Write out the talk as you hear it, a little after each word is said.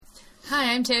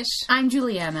Hi, I'm Tish. I'm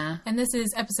Juliana. And this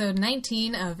is episode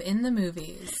 19 of In the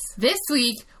Movies. This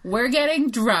week, we're getting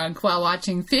drunk while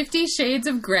watching 50 Shades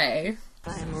of Grey.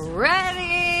 I'm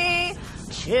ready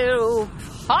to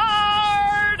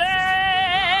party!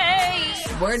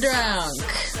 We're drunk.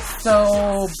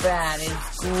 So bad.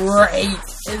 It's great.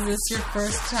 Is this your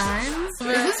first time? Is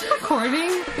this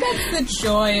recording? That's the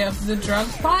joy of the drunk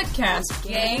podcast.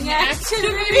 Gang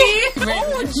activity.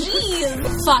 Oh,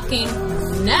 jeez.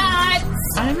 Fucking nuts.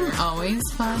 I'm always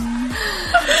fun.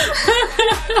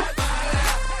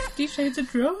 50 Shades of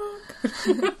Drunk.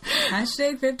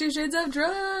 Hashtag 50 Shades of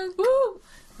Drunk. Woo.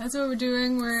 That's what we're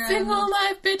doing. We're Single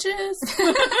life, bitches.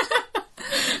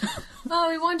 Oh,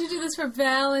 we wanted to do this for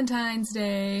Valentine's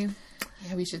Day.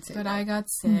 Yeah, we should say But that. I got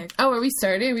sick. Oh, are we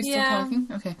started? Are we still talking?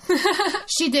 Okay.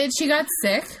 She did. She got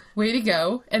sick. Way to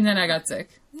go. And then I got sick.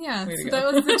 Yeah, Way to so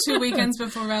go. that was the 2 weekends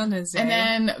before Valentine's Day. And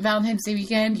then Valentine's Day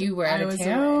weekend, you were out I of was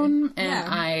town, away. and Yeah.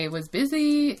 I was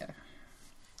busy.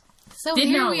 So Did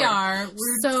here not we work. are.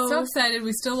 We're so excited.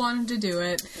 We still wanted to do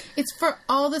it. It's for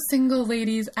all the single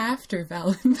ladies after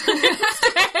Valentine's Day.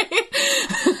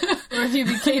 Or if you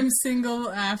became single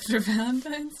after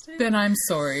Valentine's Day. Then I'm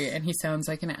sorry, and he sounds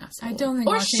like an asshole. I don't think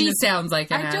or watching she this- sounds like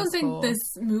an asshole. I don't think this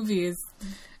movie is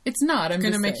It's not. I'm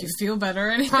going to just make saying. you feel better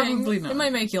or anything. Probably not. It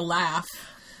might make you laugh.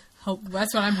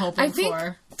 That's what I'm hoping I think,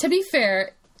 for. to be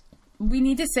fair, we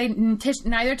need to say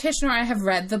neither Tish nor I have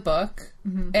read the book,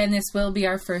 and this will be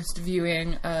our first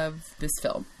viewing of this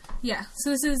film. Yeah. So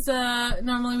this is,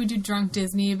 normally we do Drunk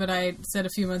Disney, but I said a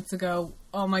few months ago,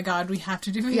 oh my god, we have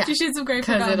to do 50 Shades of Grey for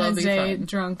 'Cause it'll Valentine's be Day. fun.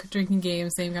 Drunk, drinking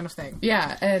games, same kind of thing.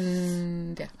 Yeah,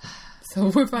 and yeah. So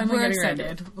we're finally We're getting around to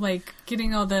it. excited. Like,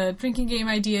 getting all the drinking game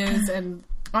ideas and...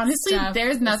 Honestly, stuff.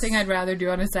 there's nothing I'd rather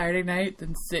do on a Saturday night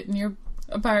than sit in your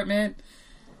apartment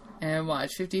and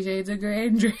watch 50 Shades of Grey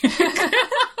and drink.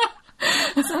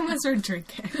 Unless we're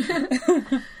drinking.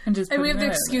 and just And we have the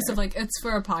put it excuse there. of, like, it's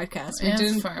for a podcast.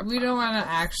 We don't want to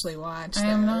actually watch I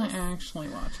am this. not actually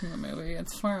watching the movie.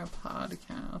 It's for a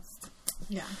podcast.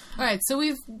 Yeah. Alright, so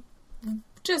we've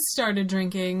just started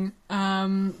drinking,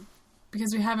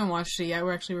 because we haven't watched it yet.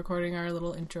 We're actually recording our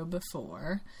little intro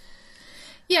before.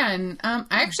 Yeah, and I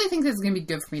actually think this is going to be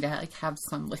good for me to have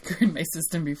some liquor in my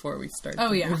system before we start the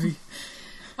movie.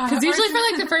 Because usually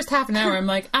for the first half an hour, I'm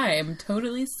like, I am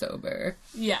totally sober.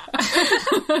 Yeah.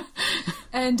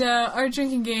 And our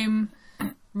drinking game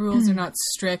rules are not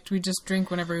strict. We just drink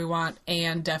whenever we want,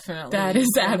 and definitely. That is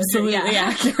absolutely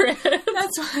accurate.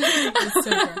 That's why it's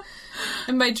sober.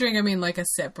 And by drink, I mean like a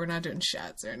sip. We're not doing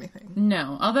shots or anything.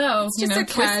 No, although, just a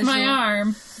twist my casual-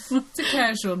 arm. It's a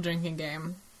casual drinking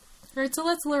game. Alright, so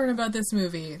let's learn about this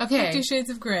movie. Okay. 50 Shades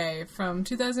of Grey from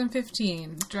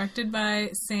 2015. Directed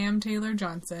by Sam Taylor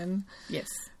Johnson. Yes.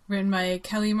 Written by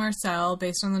Kelly Marcel,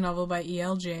 based on the novel by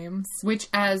E.L. James. Which,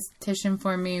 as Tish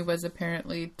informed me, was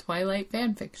apparently Twilight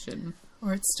fanfiction.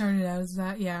 Or it started out as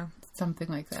that, yeah. Something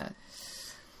like that.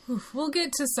 Oof, we'll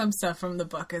get to some stuff from the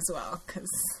book as well, because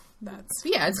that's...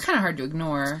 Yeah, it's kind of hard to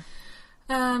ignore.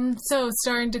 So,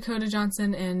 starring Dakota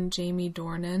Johnson and Jamie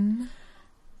Dornan.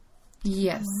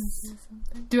 Yes.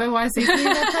 Do I want to say something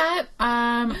about that?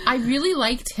 I really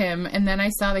liked him, and then I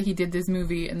saw that he did this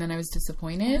movie, and then I was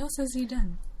disappointed. What else has he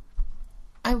done?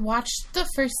 I watched the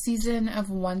first season of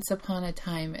Once Upon a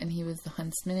Time, and he was the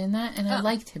huntsman in that, and I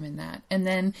liked him in that. And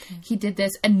then he did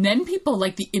this, and then people,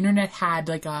 like, the internet had,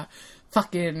 like, a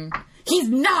fucking, he's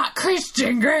not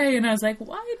Christian Grey! And I was like,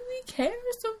 why do we care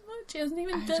so much? He hasn't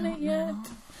even done it yet.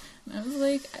 And I was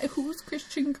like, who's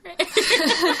Christian Grey?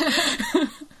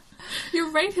 You're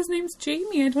right, his name's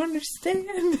Jamie. I don't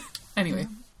understand. Anyway,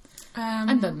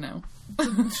 I'm done now.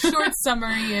 Short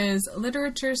summary is,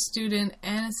 literature student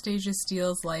Anastasia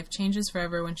Steele's life changes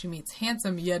forever when she meets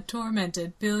handsome yet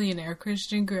tormented billionaire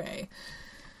Christian Grey.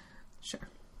 Sure.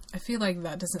 I feel like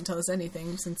that doesn't tell us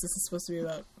anything, since this is supposed to be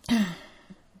about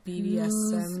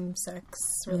BDSM sex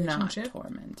relationship. Not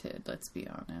tormented, let's be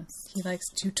honest. He likes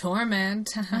to torment.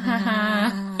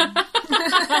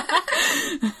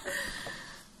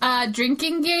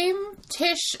 Drinking game.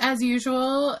 Tish, as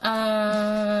usual,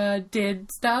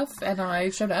 did stuff, and I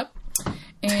showed up.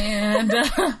 And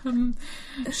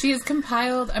she has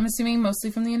compiled, I'm assuming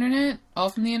mostly from the internet? All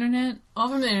from the internet? All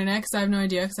from the internet, because I have no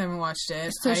idea, because I haven't watched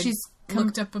it. So I she's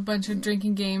looked up a bunch of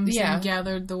drinking games Yeah. and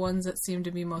gathered the ones that seemed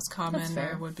to be most common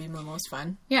fair. or would be the most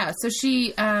fun. Yeah, so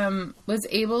she was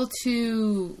able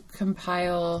to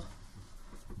compile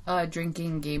a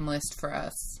drinking game list for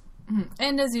us.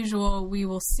 And as usual, we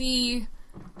will see,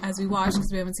 as we watch, because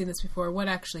we haven't seen this before, what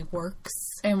actually works.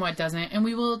 And what doesn't, and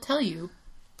we will tell you.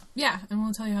 Yeah, and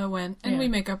we'll tell you how it went. And Yeah. we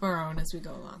make up our own as we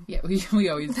go along. Yeah, we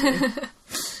always do.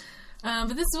 But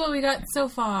this is what we got so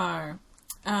far.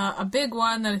 A big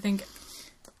one that I think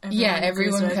everyone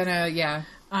agrees with. kind of,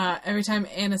 Every time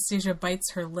Anastasia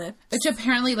bites her lip. which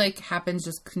apparently, like, happens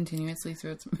just continuously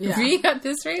through its movie at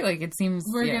this rate. Like, it seems...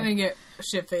 We're going to get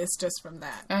shit-faced just from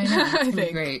that. I know. It's I gonna be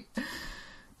think. great.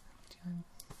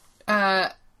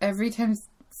 Every time...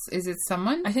 Is it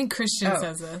someone? I think Christian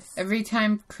says this. Every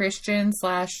time Christian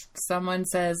 / someone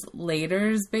says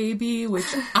 "laters, baby," which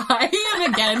I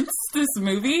am against this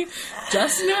movie,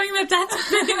 just knowing that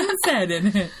that's been said in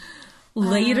it.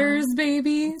 Laters,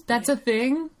 baby? That's a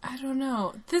thing? I don't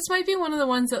know. This might be one of the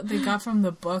ones that they got from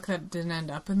the book that didn't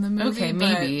end up in the movie. Okay,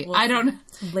 maybe. I don't know.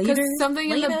 Because something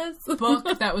in the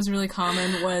book that was really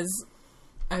common was,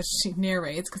 as she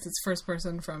narrates, because it's first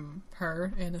person from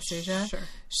her, Anastasia,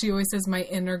 she always says, "my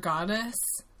inner goddess,"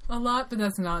 a lot, but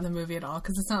that's not in the movie at all,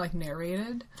 because it's not, like,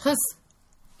 narrated. Plus,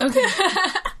 okay.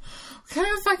 Kind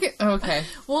of fucking... Okay.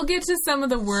 We'll get to some of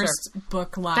the worst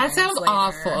book lines That sounds later.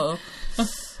 awful.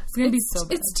 It's gonna be so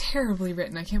bad. It's terribly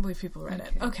written. I can't believe people read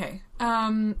it. Okay.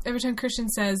 Every time Christian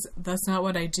says, "that's not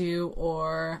what I do,"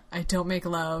 or "I don't make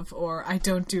love," or "I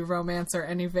don't do romance," or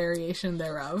any variation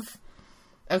thereof.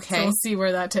 Okay. So we'll see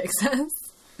where that takes us.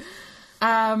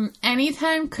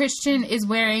 Anytime Christian is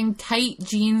wearing tight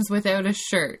jeans without a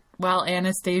shirt while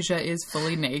Anastasia is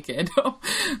fully naked.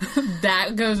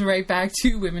 That goes right back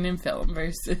to women in film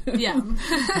versus... Yeah.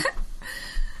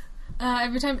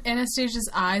 Every time Anastasia's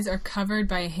eyes are covered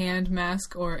by a hand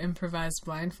mask or improvised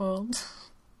blindfold.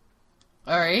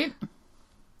 All right.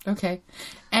 Okay.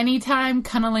 Anytime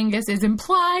cunnilingus is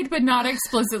implied but not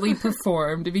explicitly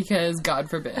performed because God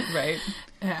forbid, right?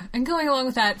 Yeah. And going along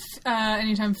with that,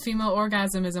 anytime female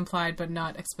orgasm is implied but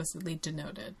not explicitly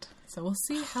denoted. So we'll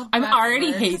see how I that already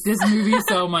works. hate this movie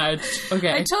so much.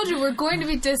 Okay. I told you we're going to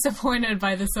be disappointed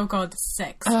by the so-called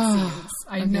sex scenes.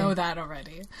 I know that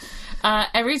already.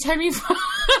 Every time you...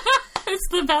 It's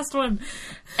the best one.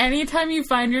 Anytime you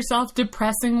find yourself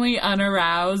depressingly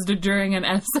unaroused during an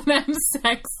S&M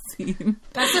sex scene.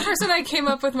 That's the first one I came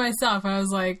up with myself. I was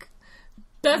like...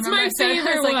 That's my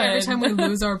favorite one. Like, every time we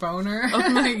lose our boner. Oh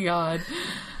my god.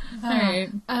 All right.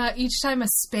 Each time a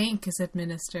spank is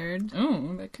administered.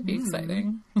 Oh, that could be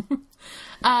exciting.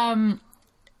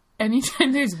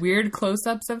 Anytime there's weird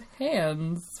close-ups of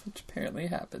hands, which apparently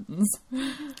happens.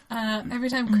 Every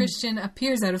time Christian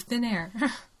appears out of thin air.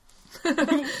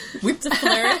 With the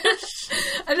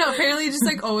flourish. I know, apparently he just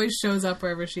like always shows up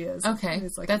wherever she is. Okay,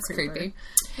 He's, like, that's a creeper. creepy.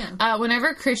 Yeah.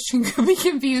 Whenever Christian could be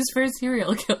confused for a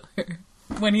serial killer.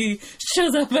 When he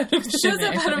shows up out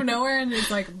of nowhere and is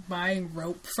like buying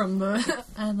rope from the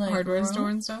hardware store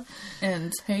and stuff.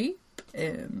 And tape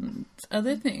and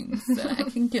other things that I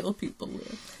can kill people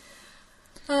with.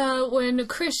 When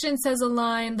Christian says a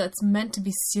line that's meant to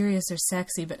be serious or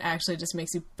sexy but actually just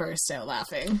makes you burst out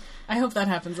laughing. I hope that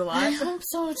happens a lot. I hope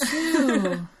so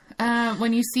too.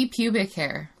 When you see pubic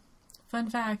hair. Fun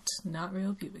fact, not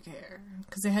real pubic hair.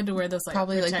 Because they had to wear those like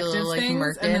probably protective like the little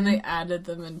things, like and then they added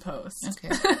them in post.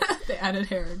 Okay. They added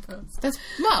hair in post. That's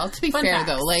to be Fun fair facts.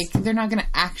 though, like they're not gonna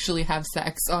actually have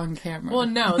sex on camera. Well,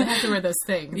 no, they have to wear those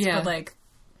things. Yeah. But like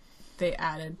they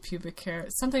added pubic hair.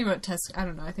 Something about I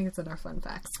don't know. I think it's in our fun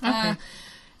facts. Okay.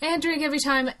 And during every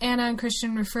time Anna and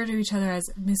Christian refer to each other as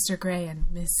Mr. Grey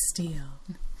and Miss Steele.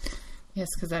 Yes,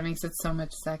 because that makes it so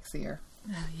much sexier.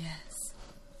 Oh, yes.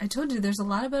 I told you, there's a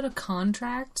lot about a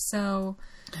contract, so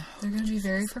they're going to be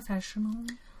very professional.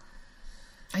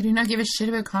 I do not give a shit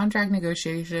about contract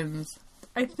negotiations.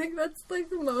 I think that's, like,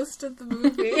 most of the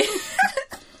movie.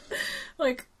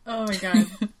 Like, oh my god.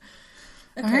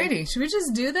 Okay, Alrighty. should we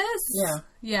just do this? Yeah.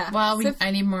 Yeah. Well, So I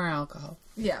need more alcohol.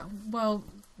 yeah, well,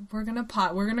 we're going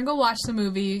to go watch the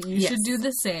movie. You Yes. should do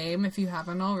the same if you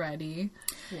haven't already.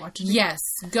 Watch it. Yes,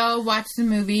 go watch the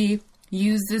movie.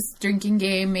 Use this drinking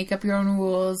game. Make up your own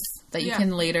rules that you Yeah.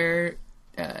 can later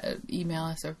email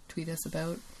us or tweet us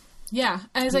about. Yeah,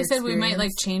 as Your I said, we might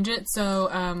like experience. change it.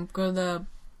 So go to the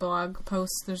blog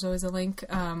post. There's always a link.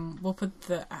 We'll put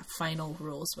the final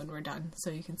rules when we're done, so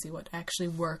you can see what actually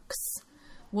works.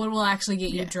 What will actually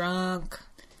get you drunk?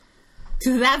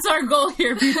 Because that's our goal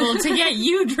here, people, to get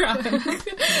you drunk.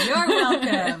 You're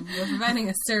welcome. We're providing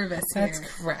a service here. That's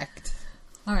correct.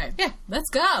 All right. Yeah. Let's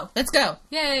go. Let's go.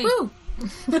 Yay. Woo!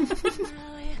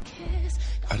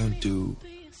 I don't do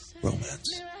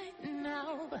romance.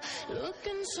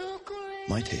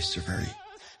 My tastes are very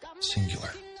singular.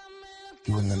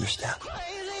 You wouldn't understand.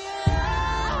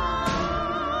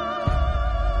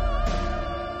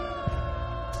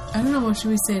 I don't know. What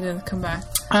should we say to come back?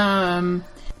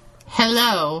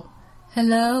 Hello.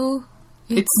 Hello.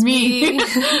 It's me.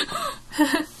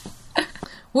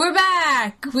 We're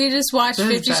back. We just watched This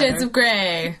is 50 Shades better. of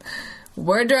Grey.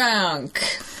 We're drunk.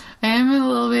 I am a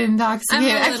little bit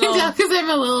intoxicated. I can tell because I'm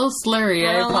a little slurry.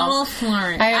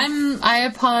 I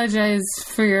apologize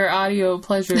for your audio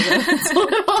pleasure. It's a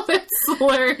little bit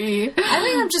slurry. I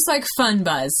think I'm just like fun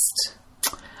buzzed.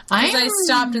 I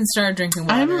stopped and started drinking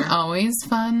water. I'm always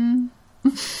fun.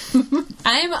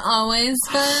 I'm always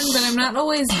fun, but I'm not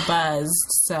always buzzed,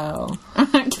 so.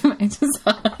 Can I just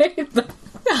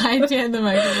hide in the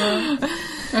microphone?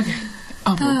 Okay.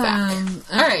 I'll move back.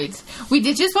 All right. We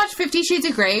did just watch 50 Shades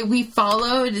of Grey. We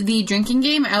followed the drinking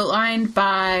game outlined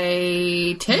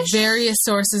by Tish. Various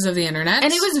sources of the internet.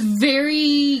 And it was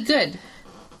very good.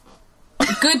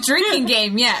 Good drinking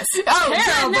game, yes. Oh,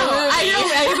 terrible. No,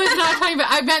 I was not talking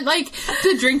about... I meant, like,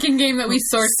 the drinking game that we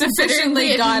sourced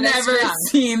sufficiently got never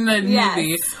seen the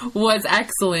movie was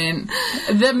excellent.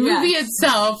 The movie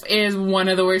itself is one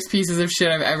of the worst pieces of shit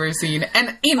I've ever seen.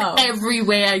 And in every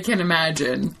way I can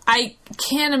imagine. I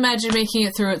can't imagine making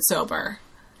it through it sober.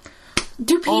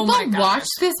 Do people watch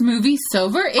this movie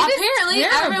sober? Apparently,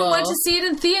 everyone went to see it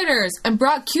in theaters and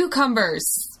brought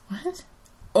cucumbers. What?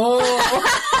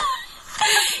 Oh...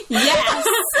 Yes.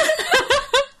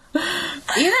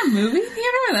 In a movie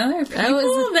theater with other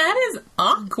people? That is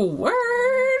awkward.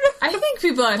 I think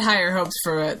people had higher hopes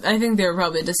for it. I think they were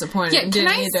probably disappointed. Yeah, can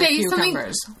I say something?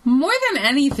 More than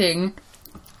anything,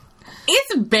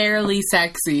 it's barely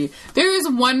sexy. There is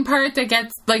one part that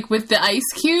gets, like, with the ice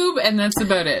cube, and that's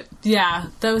about it. Yeah,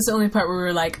 that was the only part where we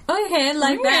were like, okay, I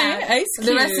like that. Ice cube.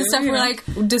 The rest of the stuff we're, like,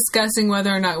 discussing whether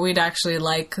or not we'd actually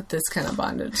like this kind of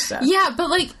bondage stuff. Yeah,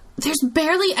 but, like, there's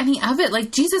barely any of it.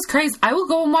 Like, Jesus Christ, I will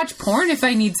go and watch porn if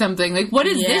I need something. Like, what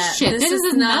is this shit? This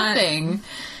is nothing.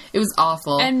 It was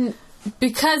awful. And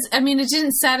because, I mean, it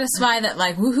didn't satisfy that,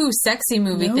 like, woohoo, sexy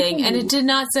movie thing. And it did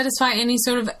not satisfy any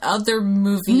sort of other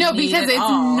movie. No, because it's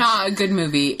not a good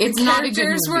movie. It's not a good movie. The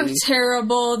characters were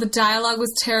terrible. The dialogue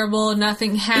was terrible.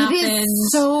 Nothing happened. It is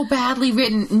so badly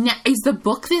written. Is the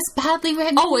book this badly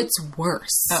written? Oh, it's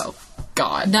worse. Oh,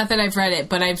 God. Not that I've read it,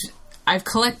 but I've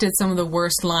collected some of the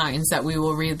worst lines that we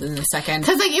will read in a second.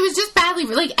 Because, like, it was just badly...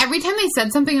 Like, every time they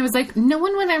said something, I was like, no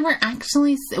one would ever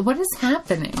actually... What is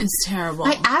happening? It's terrible.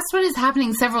 I asked what is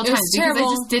happening several times because I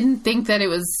just didn't think that it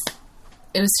was...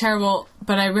 It was terrible,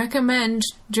 but I recommend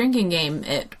Drinking Game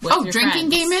it with your Drinking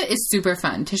friends. Game it is super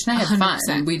fun. Tish and I had 100%.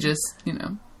 fun. We just,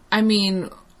 I mean...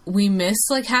 We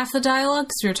missed, like, half the dialogue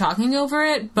because we were talking over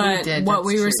it, but what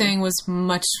we were saying was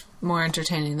much more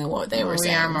entertaining than what they were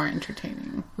saying. We are more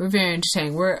entertaining. We're very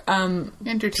entertaining. We're,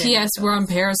 P.S. We're on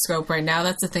Periscope right now.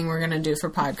 That's the thing we're going to do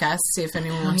for podcasts. See if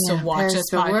anyone wants to watch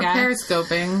us podcast. We're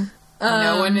Periscoping.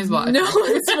 No one is watching. No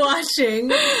one's watching.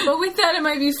 But we thought it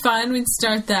might be fun. We'd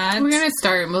start that. We're going to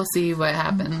start and we'll see what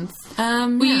happens.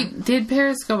 We did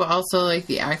Periscope also, like,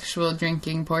 the actual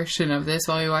drinking portion of this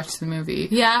while we watched the movie.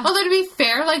 Yeah. Although, to be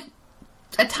fair, like,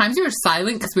 at times we were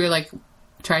silent because we were, like,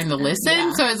 trying to listen.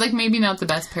 Yeah. So it's, like, maybe not the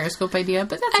best Periscope idea,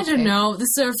 but that's okay. I don't know. This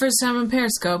is our first time on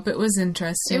Periscope. It was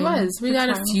interesting. It was. We got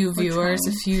a few viewers,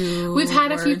 We've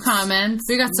had a few comments.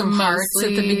 We got some hearts at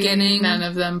the beginning. None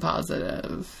of them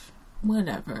positive.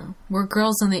 Whatever. We're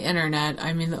girls on the internet.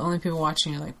 I mean, the only people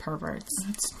watching are, like, perverts.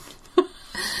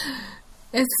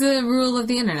 It's the rule of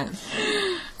the internet.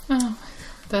 Oh,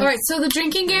 alright, so the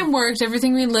drinking game worked.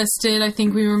 Everything we listed, I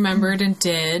think we remembered and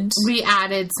did. We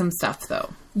added some stuff, though.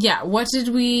 Yeah, what did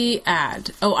we add?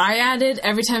 Oh, I added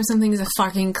every time something is a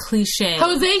fucking cliche.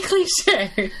 Jose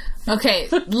cliche! Okay,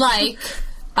 like...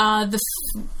 the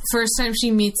first time she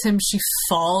meets him, she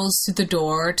falls through the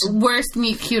door. Worst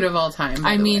meet cute of all time.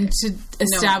 I mean, to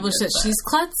establish that she's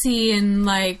klutzy and,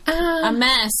 like, a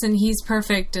mess, and he's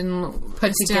perfect, and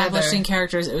put establishing together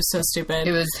characters. It was so stupid.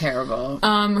 It was terrible.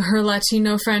 Her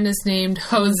Latino friend is named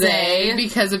Jose.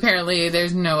 Because apparently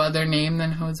there's no other name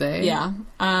than Jose. Yeah.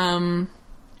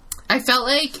 I felt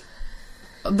like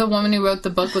the woman who wrote the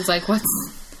book was like, what's...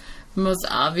 most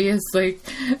obvious, like,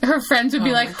 her friends would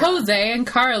be like, Jose and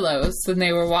Carlos, and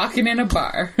they were walking in a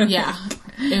bar. Yeah.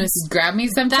 It was, grab me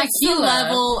some tequila. That's the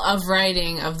level of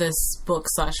writing of this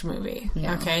book/movie.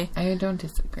 Yeah. Okay? I don't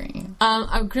disagree.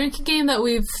 A drinking game that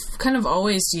we've kind of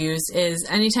always used is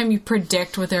anytime you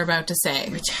predict what they're about to say.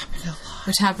 Which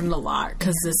Which happened a lot,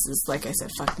 because this is, like I said,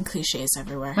 fucking cliches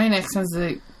everywhere. My next one's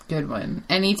a good one.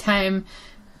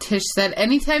 Tish said,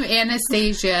 anytime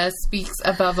Anastasia speaks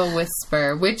above a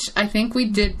whisper, which I think we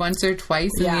did once or twice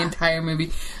in the entire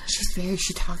movie.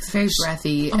 She talks very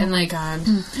breathy. Oh, and, like, God.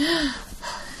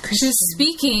 She was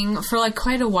speaking for, like,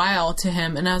 quite a while to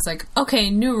him, and I was like,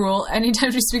 okay, new rule.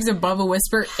 Anytime she speaks above a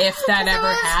whisper, if that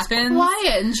ever happens.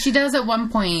 Quiet. And she does at one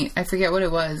point. I forget what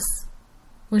it was.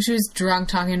 When she was drunk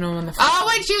talking to him on the phone.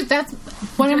 Oh, that's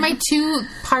one of my two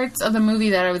parts of the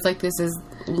movie that I was like, this is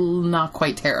not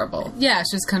quite terrible. Yeah,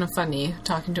 it's just kind of funny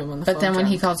talking to him on the phone. But then when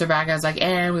he calls her back, I was like,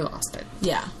 and we lost it.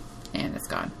 Yeah. And it's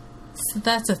gone. So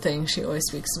that's a thing. She always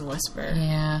speaks in whisper.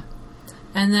 Yeah.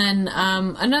 And then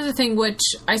another thing, which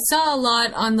I saw a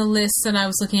lot on the list that I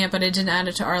was looking at, but I didn't add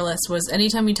it to our list, was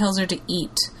anytime he tells her to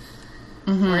eat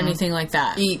or anything like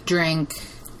that. Eat, drink.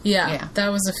 Yeah, that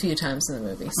was a few times in the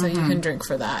movie, so you can drink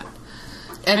for that.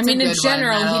 It's in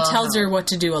general, he tells her what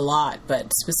to do a lot,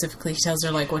 but specifically he tells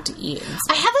her, like, what to eat. And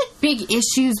I have, like, big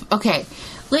issues. Okay,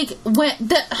 like, when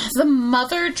the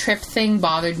mother trip thing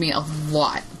bothered me a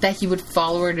lot, that he would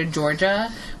follow her to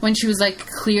Georgia when she was, like,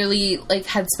 clearly, like,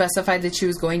 had specified that she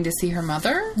was going to see her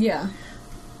mother. Yeah.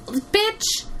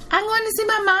 Bitch, I'm going to see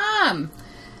my mom.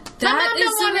 That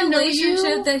is a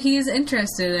relationship that he's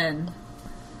interested in.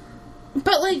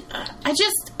 But, like, I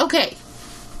just... Okay.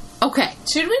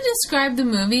 Should we describe the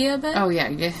movie a bit? Oh, yeah.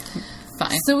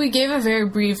 Fine. So we gave a very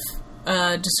brief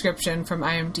description from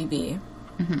IMDb.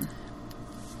 Mm-hmm.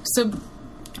 So...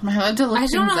 I have to look I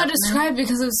don't know how to describe it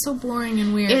because it was so boring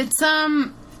and weird. It's,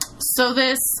 so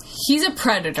this... He's a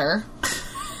predator.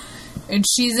 And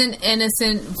she's an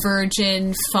innocent,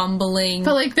 virgin, fumbling...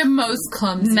 But, like, the most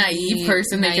clumsy, naive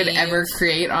person they could ever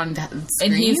create on screen.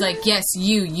 And he's like, yes,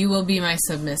 you will be my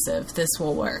submissive. This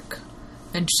will work.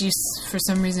 And she, for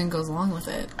some reason, goes along with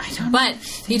it. I don't know. But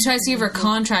he tries to give her a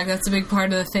contract. That's a big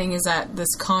part of the thing, is that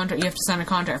this contract, you have to sign a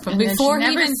contract. But before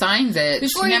he never signs it.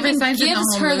 Before he even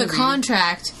gives her the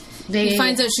contract, he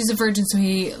finds out she's a virgin, so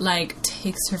he, like,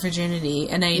 takes her virginity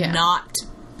in a not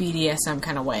BDSM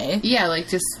kind of way. Yeah, like,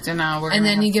 just, and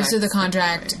then he gives her the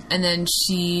contract, and then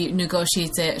she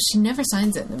negotiates it. She never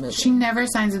signs it in the movie. She never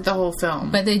signs it the whole film.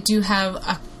 But they do have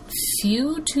a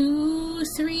few, 2,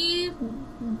 3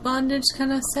 bondage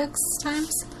kind of sex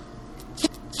times.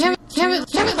 Yeah,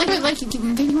 but like,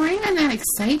 they weren't even that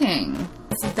exciting.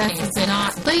 That's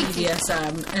not like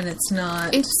BDSM, and it's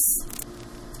not... It's...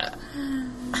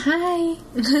 hi.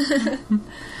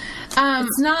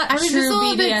 It's not I was true just a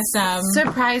little BDSM. bit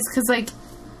surprised, because, like,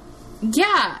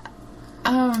 yeah.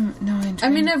 No,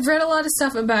 I've read a lot of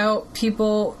stuff about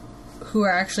people who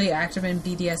are actually active in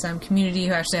BDSM community,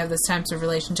 who actually have this types of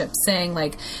relationships, saying,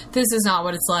 like, this is not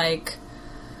what it's like.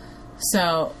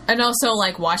 So, and also,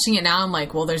 like, watching it now, I'm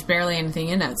like, well, there's barely anything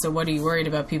in it, so what are you worried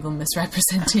about people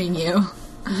misrepresenting you?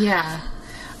 Yeah.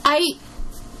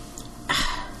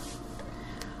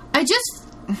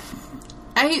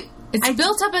 It's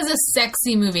built up as a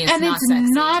sexy movie, and it's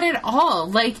sexy. Not at all.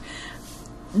 Like,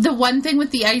 the one thing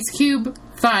with the Ice Cube,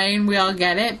 fine, we all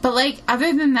get it. But, like,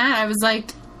 other than that, I was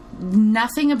like,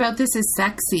 nothing about this is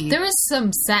sexy. There was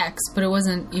some sex, but it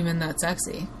wasn't even that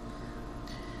sexy.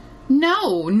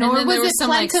 No, nor was it some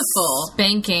plentiful. Like,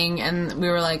 spanking, and we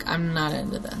were like, I'm not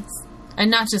into this. And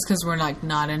not just because we're, like,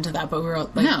 not into that, but we were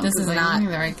like, this is not... the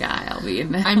right guy, I'll be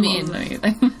in I mean,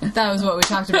 that was what we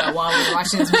talked about while we were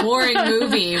watching this boring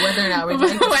movie, whether or not we'd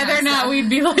like whether or not we'd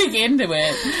be, like, into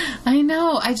it. I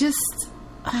know, I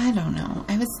don't know.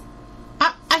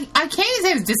 I can't even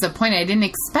say I was disappointed. I didn't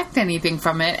expect anything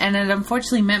from it, and it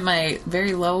unfortunately met my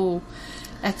very low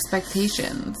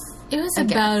expectations. It was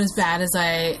about as bad as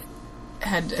I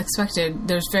had expected.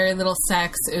 There's very little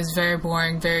sex. It was very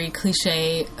boring, very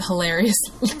cliche,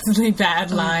 hilariously bad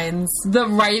lines. The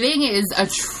writing is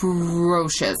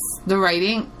atrocious. The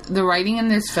writing in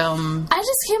this film. I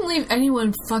just can't believe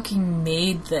anyone fucking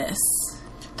made this.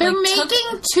 They're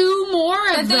making 2 more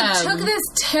of them. They took this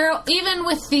terrible, even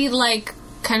with the, like,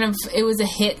 kind of, it was a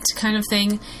hit kind of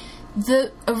thing.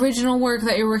 The original work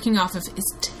that you're working off of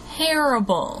is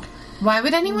terrible. Why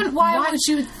would anyone... Why would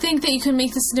you think that you could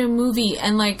make this into a movie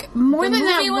and, like... More than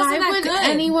that, why would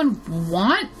anyone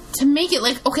want to make it?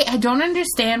 Like, okay, I don't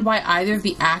understand why either of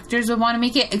the actors would want to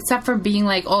make it, except for being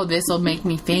like, oh, this will make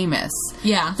me famous.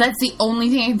 Yeah. That's the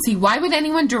only thing I can see. Why would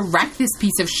anyone direct this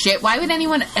piece of shit? Why would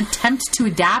anyone attempt to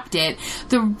adapt it?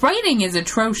 The writing is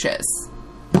atrocious.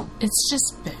 It's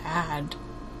just bad.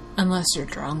 Unless you're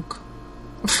drunk.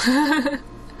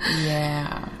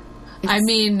 Yeah. I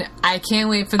mean, I can't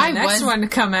wait for the next one to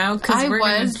come out because we're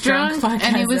going to drunk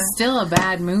and it was still a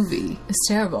bad movie. It's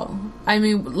terrible. I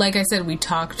mean, like I said, we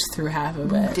talked through half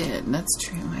of it. We did. That's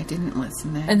true. I didn't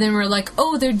listen to it. And then we're like,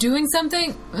 oh, they're doing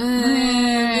something?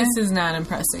 This is not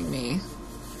impressing me.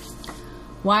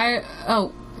 Why?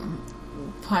 Oh.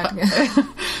 Podcast.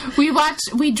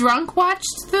 We drunk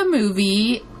watched the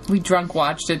movie. We drunk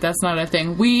watched it. That's not a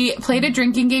thing. We played a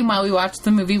drinking game while we watched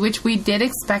the movie, which we did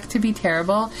expect to be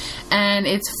terrible. And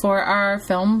it's for our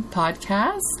film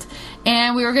podcast.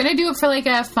 And we were going to do it for like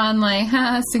a fun, like,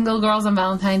 single girls on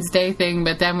Valentine's Day thing.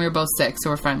 But then we were both sick,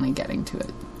 so we're finally getting to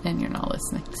it. And you're not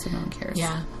listening, so no one cares.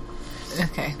 Yeah.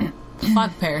 Okay.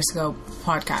 Fuck Periscope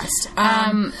podcast.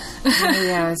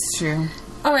 Yeah, that's true.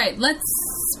 All right, let's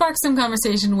spark some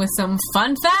conversation with some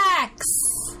fun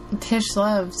facts. Tish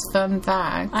loves fun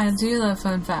facts. I do love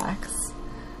fun facts.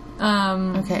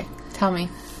 Okay, tell me.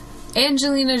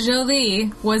 Angelina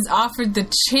Jolie was offered the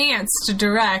chance to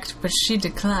direct, but she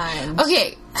declined.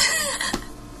 Okay.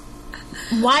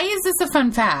 Why is this a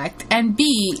fun fact? And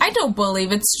B, I don't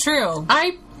believe it's true.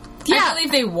 I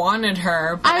believe they wanted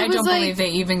her, but I don't believe they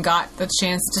even got the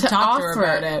chance to talk to her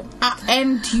about it.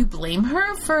 And do you blame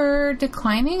her for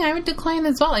declining? I would decline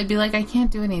as well. I'd be like, I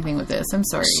can't do anything with this. I'm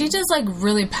sorry. She does, like,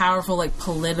 really powerful, like,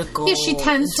 political... Yeah, she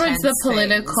tends towards the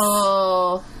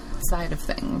political side of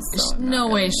things. So no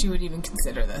way she would even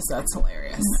consider this. That's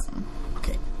hilarious. No.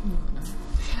 Okay.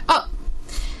 Oh.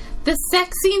 The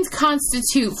sex scenes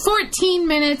constitute 14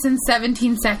 minutes and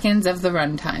 17 seconds of the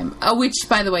runtime, which,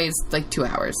 by the way, is like 2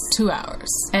 hours. 2 hours.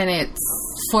 And it's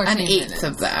 14 an eighth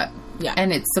of that. Yeah.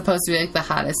 And it's supposed to be like the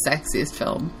hottest, sexiest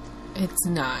film. It's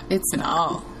not. It's not.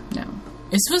 all. No.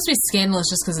 It's supposed to be scandalous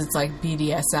just because it's like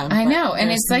BDSM. I know, and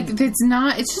it's like, it's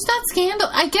not, it's just not scandal.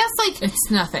 I guess, like...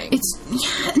 It's nothing.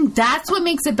 And that's what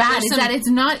makes it bad, is that it's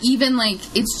not even, like,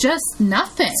 it's just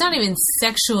nothing. It's not even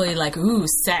sexually, like, ooh,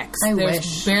 sex.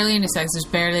 There's barely any sex. There's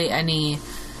barely any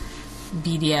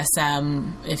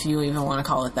BDSM, if you even want to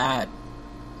call it that.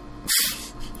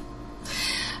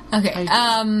 Okay,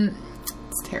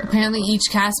 it's terrible. Apparently each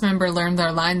cast member learned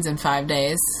their lines in 5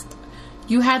 days.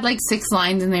 You had like 6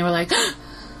 lines and they were like,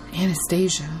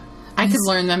 Anastasia. I could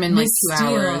learn them in like 2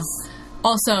 hours.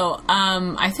 Also,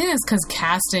 I think it's because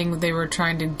casting, they were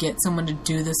trying to get someone to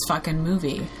do this fucking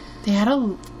movie. They had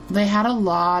a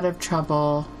lot of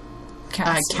trouble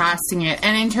casting it.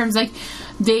 And in terms, like,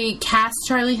 they cast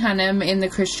Charlie Hunnam in the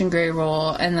Christian Grey role,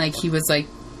 and like he was like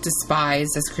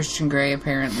despised as Christian Grey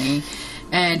apparently,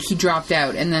 and he dropped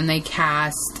out. And then they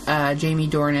cast Jamie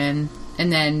Dornan.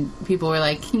 And then people were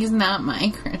like, he's not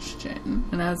my Christian.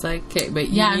 And I was like, okay, but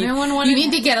you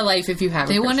need to get a life if you have a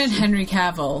Christian. They wanted Henry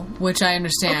Cavill, which I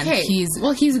understand. Okay. He's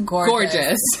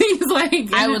gorgeous. He's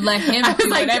like... I would let him do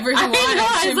whatever he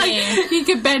wanted to me. He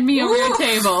could bend me over a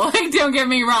table. Like, don't get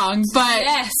me wrong. But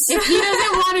if he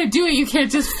doesn't want to do it, you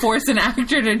can't just force an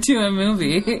actor to do a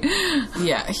movie.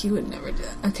 Yeah, he would never do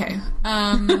that. Okay.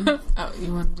 Oh,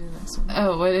 you want to do this one?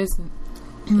 Oh, what is it?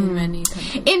 In many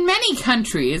countries. In many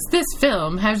countries, this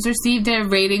film has received a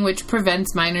rating which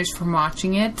prevents minors from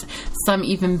watching it. Some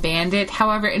even banned it.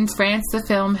 However, in France, the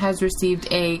film has received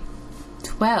a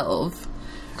 12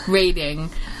 rating.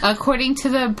 According to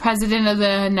the president of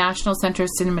the National Center of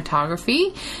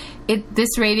Cinematography,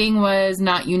 this rating was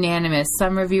not unanimous.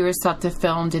 Some reviewers thought the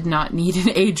film did not need an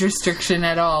age restriction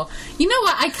at all. You know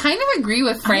what? I kind of agree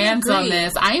with France on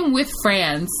this. I am with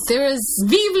France. There was...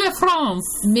 Vive la France!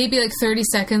 Maybe like 30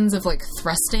 seconds of like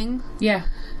thrusting. Yeah.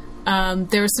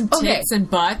 There was some tits and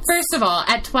butts. First of all,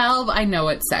 at 12, I know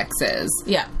what sex is.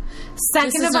 Yeah.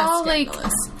 Second of all, like,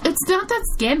 it's not that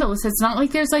scandalous. It's not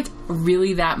like there's like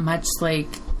really that much, like,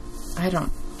 I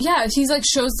don't... Yeah, he's like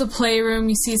shows the playroom.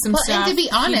 You see some stuff. And to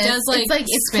be honest, does, like,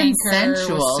 it's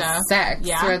consensual sex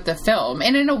throughout the film,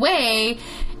 and in a way,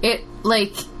 it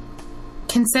like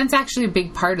consent's actually a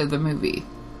big part of the movie.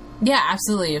 Yeah,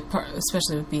 absolutely,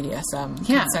 especially with BDSM.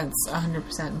 Yeah, consent's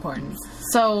 100% important.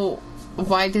 So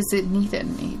why does it need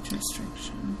an age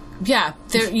restriction? Yeah,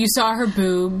 you saw her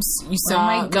boobs. You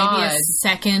saw maybe a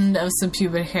second of some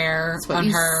pubic hair on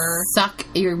her. Suck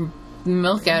your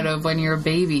milk out of when you're a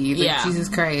baby. Like, Jesus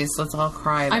Christ, let's all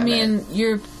cry about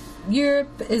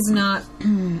Europe is not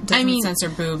doesn't censor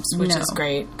boobs, which is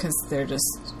great because they're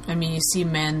just, you see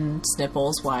men's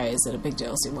nipples, why is it a big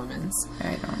deal to see women's?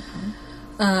 I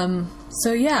don't know.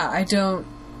 So yeah, I don't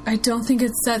think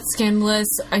it's that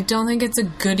scandalous. I don't think it's a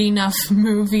good enough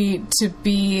movie to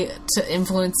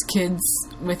influence kids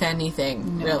with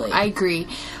anything, really. I agree.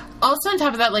 Also on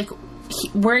top of that, like,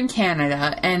 we're in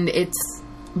Canada and it's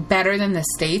better than the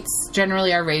States.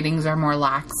 Generally, our ratings are more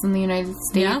lax in the United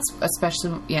States,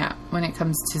 especially, when it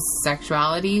comes to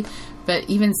sexuality. But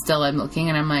even still, I'm looking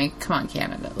and I'm like, come on,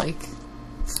 Canada. Like,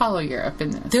 follow Europe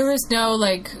in this. There was no,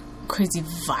 like, crazy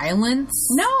violence?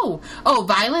 No. Oh,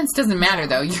 violence doesn't matter,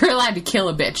 though. You're allowed to kill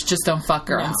a bitch. Just don't fuck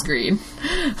her on screen.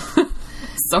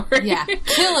 Sorry. Yeah,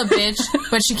 kill a bitch,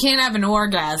 but she can't have an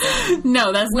orgasm.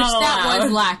 No, that's not allowed. That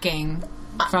was lacking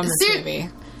from this movie.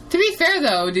 To be fair,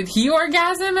 though, did he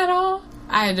orgasm at all?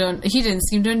 He didn't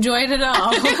seem to enjoy it at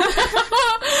all. That's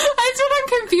what I'm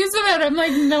confused about. I'm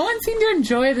like, no one seemed to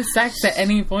enjoy the sex at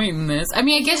any point in this. I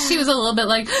mean, I guess she was a little bit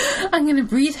like, I'm gonna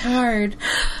breathe hard.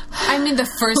 I mean, the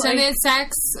first time they had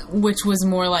sex, which was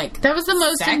more like... That was the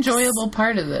most enjoyable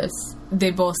part of this. they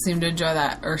both seemed to enjoy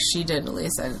that, or she did at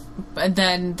least. But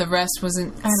then the rest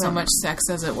wasn't so much sex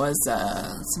as it was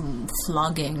some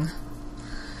flogging.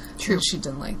 True. And she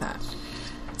didn't like that.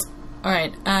 All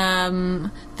right.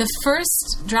 The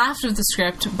first draft of the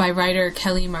script by writer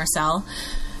Kelly Marcel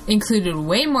included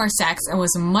way more sex and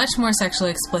was much more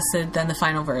sexually explicit than the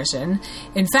final version.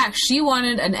 In fact, she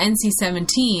wanted an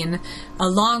NC-17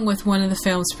 along with one of the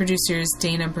film's producers,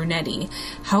 Dana Brunetti.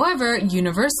 However,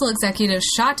 Universal executives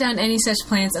shot down any such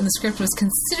plans, and the script was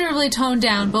considerably toned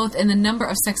down both in the number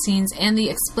of sex scenes and the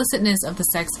explicitness of the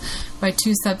sex by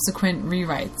 2 subsequent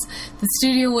rewrites. The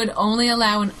studio would only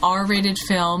allow an R-rated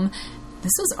film.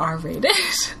 This was R-rated.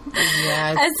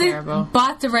 Yeah, it's As they terrible.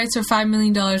 bought the rights for $5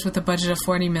 million with a budget of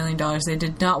 $40 million, they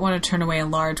did not want to turn away a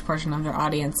large portion of their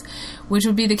audience, which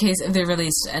would be the case if they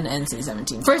released an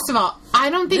NC-17. First of all, I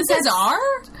don't think This is R?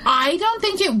 I don't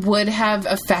think it would have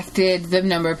affected the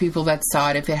number of people that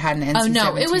saw it if it had an NC-17 Oh,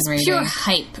 no. It was rating. pure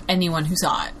hype, anyone who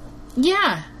saw it.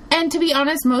 Yeah. And to be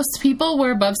honest, most people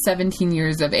were above 17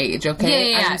 years of age,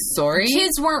 okay? Yeah. I'm sorry.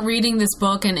 Kids weren't reading this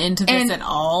book and into this And at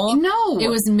all. no. It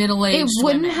was middle-aged It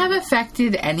wouldn't women. have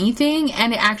affected anything,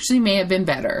 and it actually may have been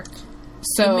better.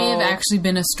 So It may have actually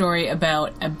been a story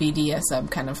about a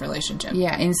BDSM kind of relationship.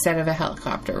 Yeah, instead of a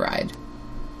helicopter ride.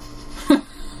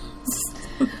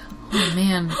 Oh,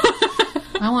 man.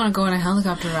 I want to go on a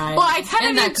helicopter ride. Well, I kind of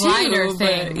And that glider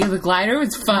thing. Yeah, the glider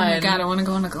was fun. Oh, my God, I want to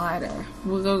go on a glider.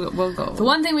 We'll go. The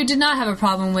one thing we did not have a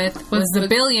problem with was the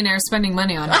billionaire spending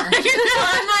money on her. I'm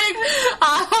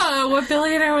like, what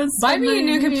billionaire was Buy me a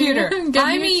new computer. Get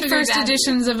Buy me a me sugar first daddy.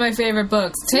 editions of my favorite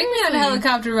books. Take me on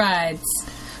helicopter rides.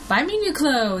 Buy me new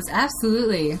clothes.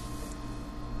 Absolutely.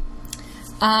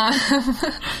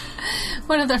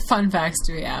 What other fun facts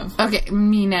do we have? Okay,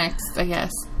 me next, I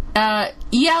guess.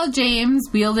 E.L. James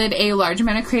wielded a large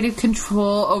amount of creative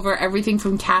control over everything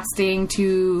from casting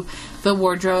to the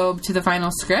wardrobe to the final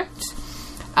script,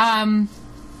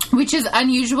 which is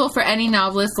unusual for any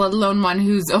novelist, let alone one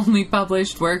whose only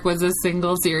published work was a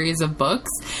single series of books.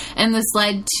 And this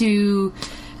led to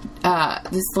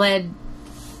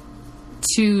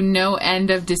no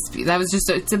end of dispute. That was just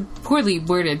it's a poorly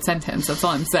worded sentence. That's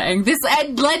all I'm saying. This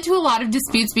led to a lot of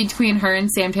disputes between her and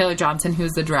Sam Taylor Johnson,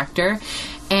 who's the director.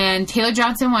 And Taylor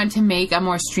Johnson wanted to make a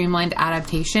more streamlined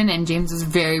adaptation, and James was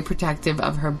very protective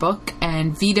of her book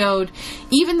and vetoed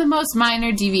even the most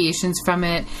minor deviations from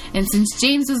it. And since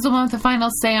James was the one with the final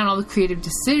say on all the creative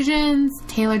decisions,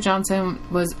 Taylor Johnson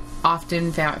was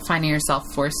often finding herself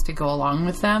forced to go along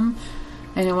with them.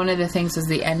 I know one of the things was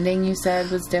the ending you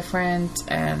said was different,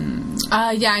 and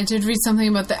Yeah, I did read something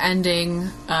about the ending,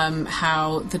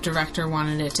 how the director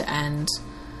wanted it to end.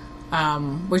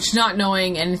 Which, not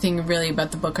knowing anything really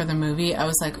about the book or the movie, I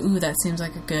was like, ooh, that seems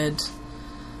like a good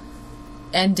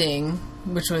ending.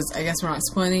 Which was, I guess we're not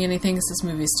spoiling anything because this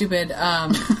movie is stupid.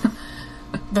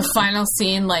 The final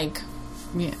scene, like,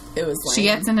 yeah, it was lame. she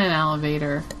gets in an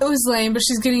elevator. It was lame, but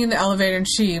she's getting in the elevator, and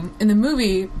in the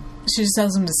movie, she just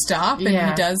tells him to stop, and Yeah.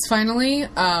 he does finally.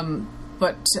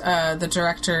 But the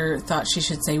director thought she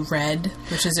should say red,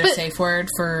 which is her safe word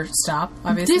for stop,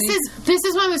 obviously. This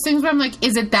is one of those things where I'm like,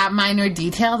 is it that minor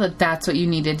detail that's what you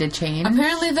needed to change?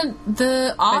 Apparently the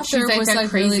But author she's was a like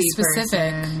crazy really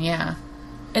specific. person. Yeah.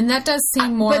 And that does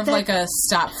seem more but of that- like a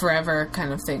stop forever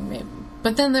kind of thing, maybe.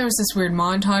 But then there was this weird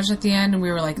montage at the end, and we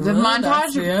were like, The that's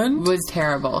the montage end? was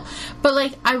terrible. But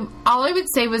like all I would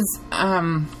say was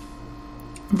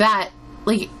that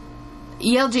like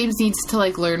E.L. James needs to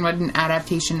like learn what an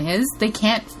adaptation is. They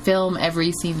can't film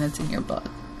every scene that's in your book.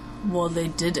 Well, they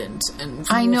didn't. And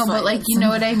I know, we'll but find like it. you know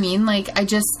what I mean? Like I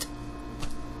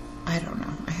don't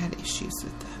know. I had issues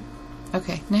with that.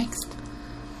 Okay, next.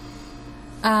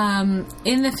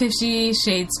 In the 50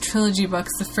 Shades trilogy books,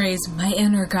 the phrase "my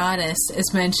inner goddess"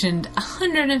 is mentioned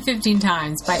 115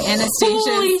 times by Holy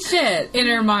Anastasia's shit!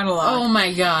 inner monologue. Oh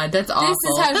my god, that's awful.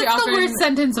 is how she that's the often- worst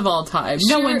sentence of all time.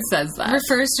 No She one says that.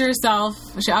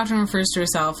 She often refers to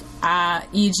herself,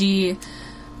 e.g.,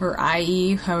 or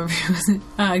i.e., however it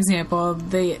was example,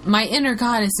 my inner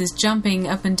goddess is jumping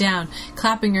up and down,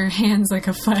 clapping her hands like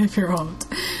a 5-year-old.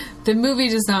 The movie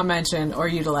does not mention or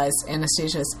utilize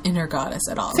Anastasia's inner goddess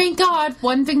at all. Thank God,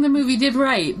 one thing the movie did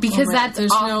right, because Oh my- that's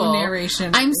there's awful. no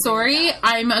narration. I'm sorry,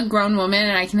 I'm a grown woman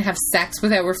and I can have sex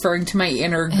without referring to my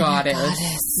inner goddess.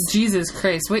 goddess. Jesus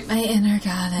Christ, what? My inner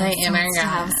goddess. My inner wants to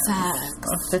have goddess. sex.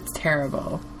 Oh, that's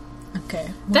terrible. Okay.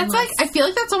 That's like, I feel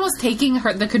like that's almost taking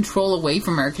the control away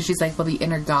from her, because she's like, well, the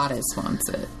inner goddess wants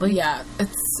it. Like, yeah, it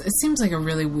seems like a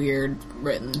really weird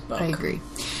written book. I agree.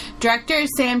 Director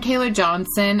Sam Taylor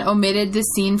Johnson omitted the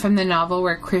scene from the novel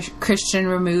where Christian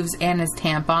removes Anna's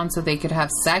tampon so they could have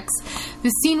sex.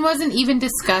 The scene wasn't even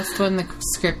discussed when the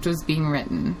script was being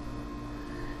written.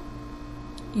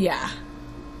 Yeah.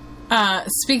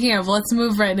 Speaking of, let's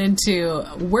move right into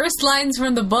worst lines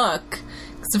from the book.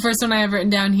 Because the first one I have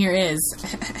written down here is,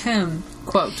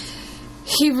 quote,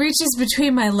 "He reaches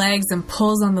between my legs and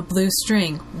pulls on the blue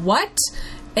string. What?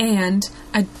 And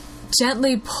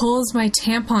gently pulls my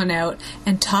tampon out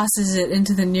and tosses it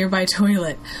into the nearby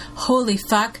toilet. Holy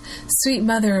fuck, sweet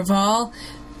mother of all.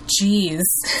 Jeez."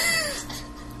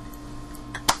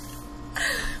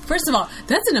 First of all,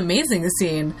 that's an amazing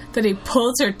scene that he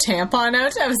pulls her tampon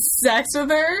out to have sex with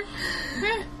her.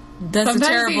 That's sometimes a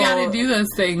terrible. You gotta do those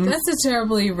things. That's a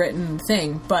terribly written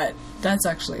thing, but that's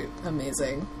actually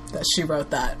amazing that she wrote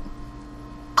that.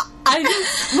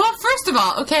 Well, first of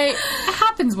all, okay, it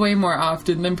happens way more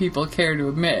often than people care to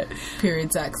admit.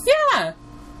 Period sex. Yeah.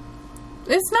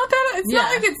 It's not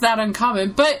like it's that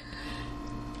uncommon, but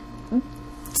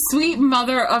sweet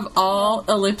mother of all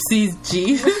ellipses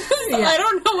Jesus. I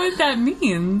don't know what that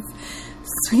means.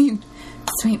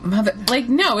 Sweet mother. Like,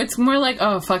 no, it's more like,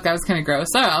 oh, fuck, that was kind of gross.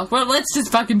 Oh, well, let's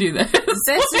just fucking do this.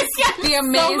 This is the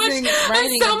amazing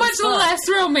writing. It's so much less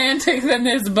romantic than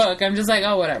this book. I'm just like,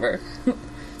 oh, whatever.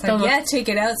 Like, yeah, take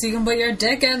it out so you can put your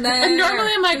dick in there. And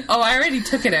normally I'm like, oh, I already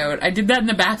took it out. I did that in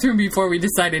the bathroom before we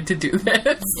decided to do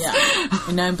this. Yeah.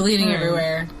 And now I'm bleeding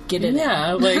everywhere. Get it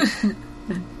out. Like...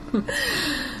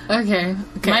 Okay.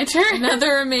 My turn.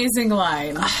 Another amazing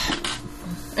line.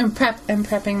 I'm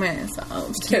prepping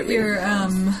myself. Get your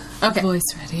voice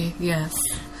ready. Yes.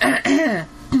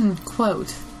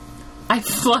 Quote, I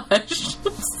flushed.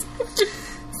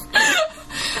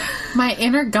 My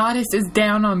inner goddess is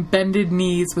down on bended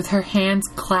knees with her hands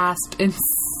clasped in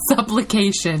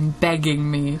supplication,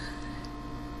 begging me.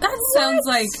 That sounds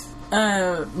like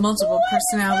multiple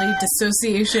personality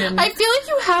dissociation. I feel like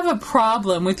you have a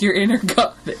problem with your inner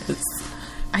goddess.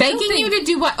 Begging you to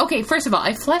do what? Okay, first of all,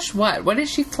 I flush what? What is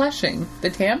she flushing? The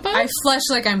tampon? I flush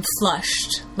like I'm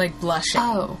flushed. Like blushing.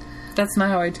 Oh. That's not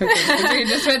how I took it. You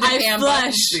just read the I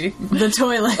flush the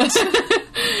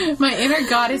toilet. My inner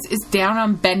goddess is down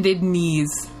on bended knees.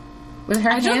 With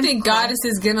her I don't think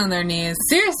goddesses get on their knees.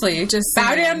 Seriously. Just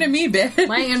bow down to me, bitch.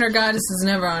 My inner goddess is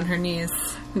never on her knees.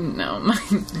 No,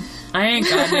 I ain't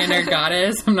got an inner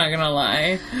goddess. I'm not gonna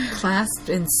lie. Clasped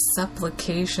in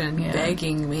supplication,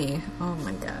 begging me. Oh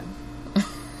my god.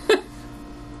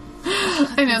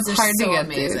 I know, it's hard so to get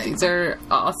amazing. through. These are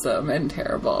awesome and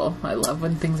terrible. I love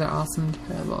when things are awesome and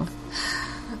terrible.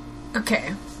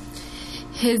 Okay.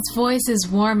 His voice is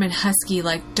warm and husky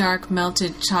like dark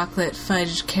melted chocolate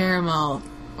fudge caramel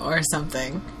or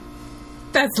something.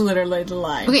 That's literally the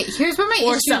line. Okay, here's what my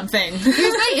or issue... something.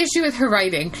 Here's my issue with her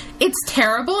writing. It's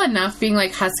terrible enough being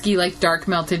like husky like dark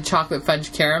melted chocolate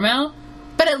fudge caramel,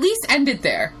 but at least end it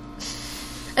there.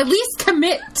 At least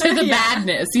commit to the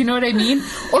badness, you know what I mean?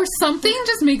 Or something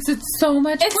just makes it so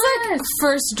much worse. It's like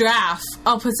first draft.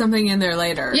 I'll put something in there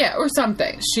later. Yeah, or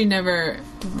something. She never...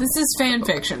 This is fan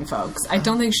fiction, folks. I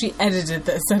don't think she edited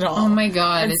this at all. Oh my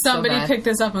god, and it's somebody so bad. picked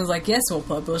this up and was like, yes, we'll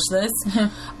publish this.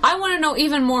 I want to know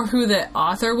even more who the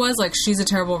author was. Like, she's a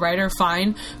terrible writer,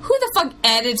 fine. Who the fuck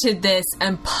edited this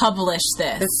and published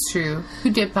this? That's true. Who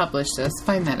did publish this?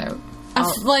 Find that out.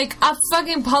 Like, a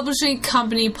fucking publishing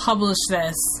company published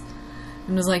this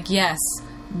and was like, yes,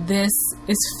 this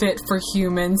is fit for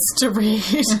humans to read.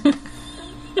 Subject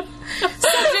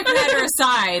matter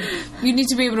aside, you need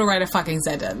to be able to write a fucking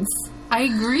sentence. I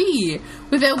agree.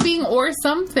 Without being or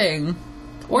something.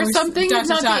 Or something is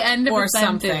not the end of a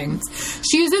sentence.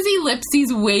 She uses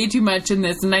ellipses way too much in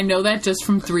this, and I know that just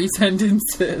from 3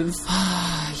 sentences.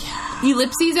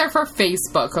 Ellipses are for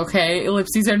Facebook, okay?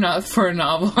 Ellipses are not for a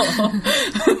novel.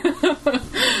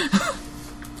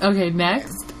 Okay,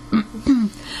 next.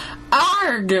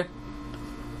 Arg!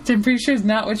 Which I'm pretty sure is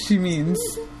not what she means.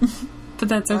 But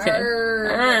that's okay.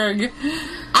 Arg.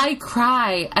 I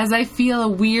cry as I feel a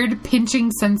weird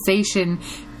pinching sensation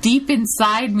deep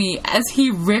inside me as he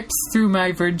rips through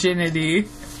my virginity.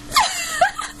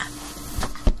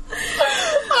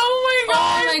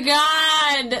 Oh my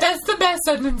god! That's the best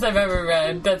sentence I've ever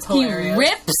read. That's hilarious. He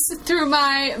rips through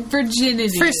my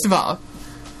virginity. First of all,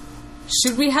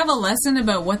 Should we have a lesson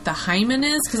about what the hymen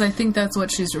is? Because I think that's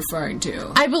what she's referring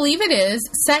to. I believe it is.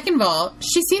 Second of all,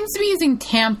 she seems to be using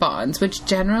tampons, which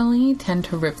generally tend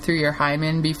to rip through your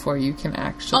hymen before you can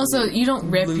actually. Also, you don't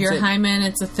rip your it. hymen.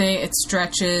 It's a thing. It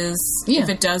stretches. Yeah. If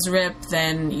it does rip,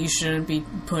 then you shouldn't be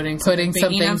putting something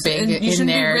big in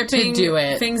there to do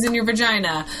it. Things in your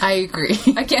vagina. I agree.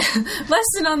 Again,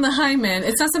 lesson on the hymen.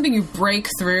 It's not something you break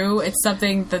through. It's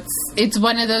something that's... It's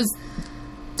one of those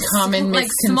common like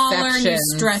misconceptions. Smaller and you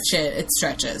stretch it. It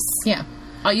stretches. Yeah.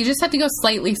 You just have to go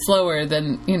slightly slower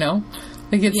than,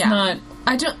 like it's not...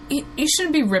 I don't... You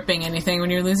shouldn't be ripping anything when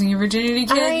you're losing your virginity,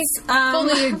 kids. I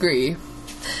fully agree.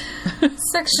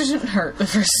 Sex shouldn't hurt the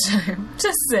first time.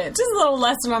 Just a little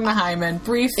lesson on the hymen.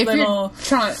 Brief little...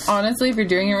 Honestly, if you're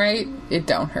doing it right, it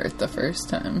don't hurt the first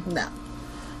time. No.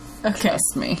 Okay.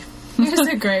 Trust me. Here's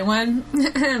a great one.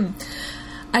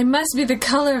 I must be the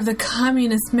color of the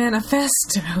Communist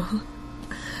Manifesto.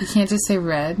 You can't just say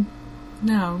red?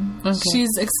 No. Okay. She's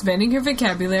expanding her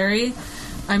vocabulary.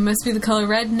 I must be the color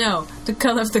red? No. The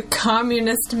color of the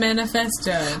Communist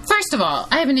Manifesto. First of all,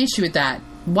 I have an issue with that.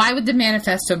 Why would the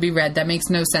manifesto be red? That makes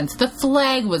no sense. The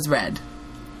flag was red.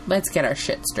 Let's get our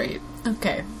shit straight.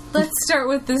 Okay. Let's start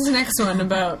with this next one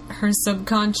about her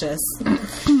subconscious.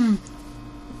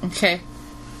 Okay.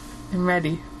 I'm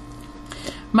ready.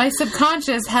 My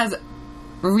subconscious has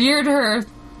reared her...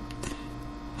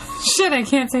 Shit, I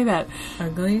can't say that.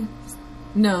 Ugly?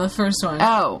 No, the first one.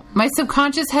 Oh. My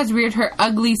subconscious has reared her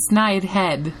ugly, snide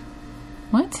head.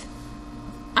 What?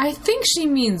 I think she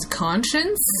means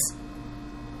conscience.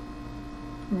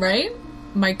 Right?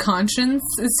 My conscience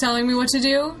is telling me what to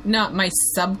do, not my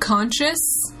subconscious.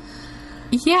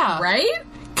 Yeah. Right?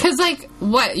 Because,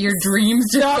 what? Your dreams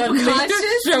just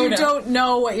subconscious? You up. don't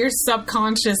know what your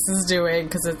subconscious is doing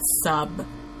because it's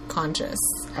subconscious.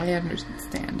 I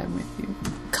understand. I'm with you.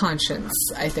 Conscience,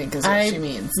 I think, is what she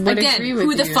means. Would Again, agree with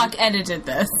who the you. fuck edited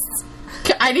this?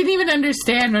 I didn't even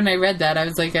understand when I read that. I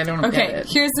was like, I don't get it. Okay,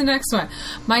 here's the next one.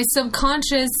 My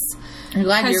subconscious I'm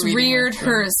glad has you're reading reared this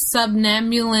her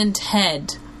somnambulant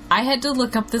head. I had to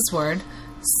look up this word.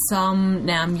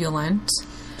 Somnambulant.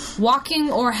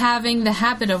 Walking or having the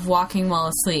habit of walking while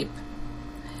asleep.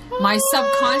 My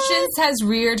subconscious has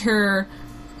reared her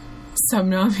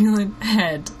somnambulant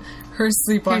head. Her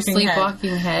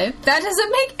sleepwalking head. That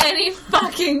doesn't make any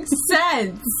fucking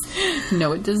sense.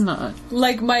 No, it does not.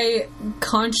 Like, my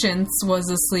conscience was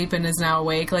asleep and is now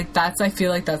awake. I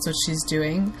feel like that's what she's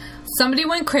doing. Somebody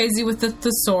went crazy with the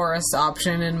thesaurus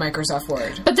option in Microsoft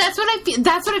Word. But that's what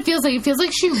it feels like. It feels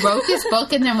like she wrote this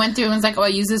book and then went through and was like, oh, I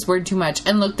use this word too much,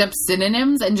 and looked up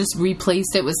synonyms and just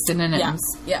replaced it with synonyms.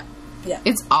 Yeah.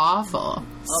 It's awful.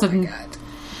 Oh my god.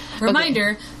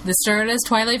 Reminder, this started as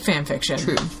Twilight fanfiction.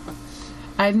 True.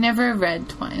 I've never read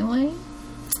Twilight.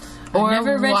 I've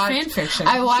never read fanfiction.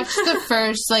 I watched the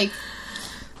first,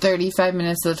 35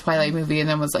 minutes of the Twilight movie and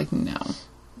then was like, no.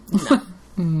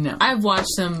 No. I've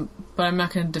watched them, but I'm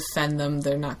not going to defend them.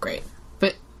 They're not great.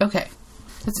 But, okay.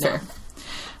 That's fair.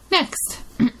 Next.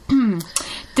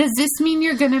 Does this mean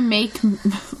you're going to make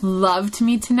love to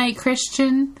me tonight,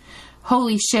 Christian?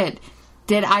 Holy shit.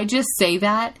 Did I just say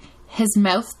that? His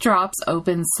mouth drops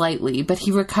open slightly, but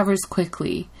he recovers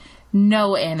quickly.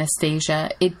 No,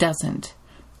 Anastasia, it doesn't.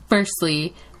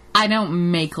 Firstly, I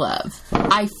don't make love.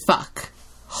 I fuck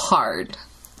hard.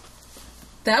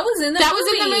 That was in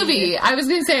the movie. I was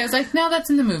going to say, I was like, no, that's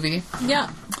in the movie.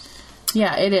 Yeah.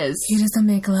 Yeah, it is. He doesn't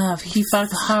make love. He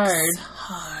fucks hard.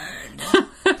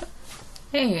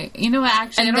 Hey, you know what?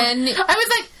 Actually, I was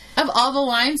like, of all the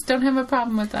lines, don't have a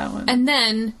problem with that one. And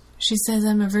then she says,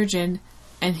 I'm a virgin,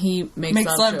 and he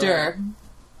makes love to her.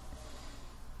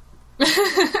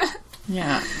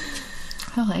 Yeah.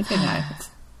 I like it.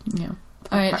 Yeah.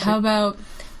 All right, how about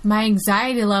my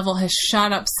anxiety level has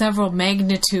shot up several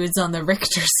magnitudes on the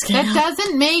Richter scale? That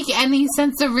doesn't make any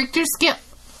sense. The Richter scale...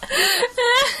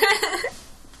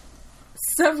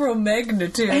 Several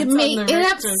magnitudes.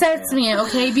 It upsets me,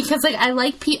 okay? Because I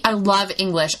love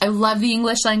English. I love the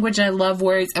English language and I love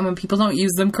words, and when people don't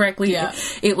use them correctly, I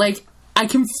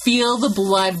can feel the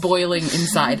blood boiling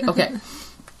inside. Okay.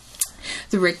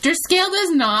 The Richter scale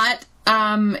is not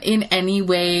in any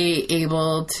way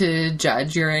able to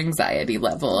judge your anxiety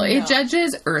level. No. It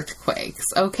judges earthquakes,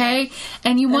 okay?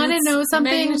 And you want to know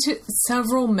something?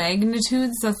 Several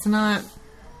magnitudes? That's not...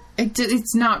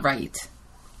 It's not right.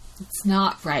 It's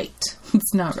not right.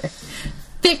 It's not right.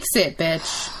 Fix it,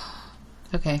 bitch.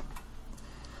 Okay.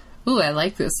 Ooh, I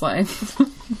like this line.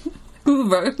 Who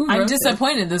wrote I'm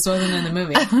disappointed this wasn't in the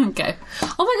movie. Okay.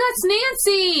 Oh my god, it's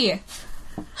Nancy!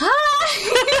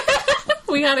 Hi!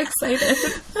 We got excited.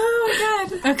 Oh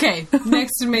my god. Okay,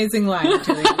 next amazing line.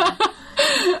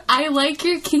 I like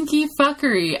your kinky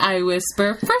fuckery, I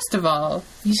whisper. First of all.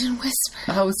 You didn't whisper.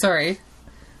 Oh, sorry.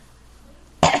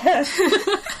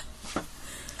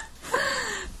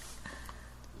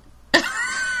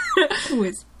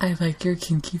 I like your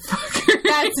kinky fuckery.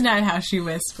 That's not how she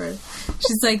whispered.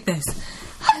 She's like this.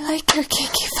 I like your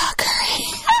kinky fuckery.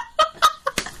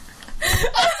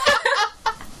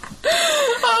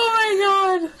 Oh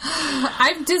my god.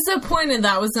 I'm disappointed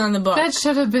that was on the book. That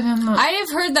should have been in the I have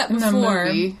heard that the before.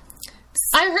 movie.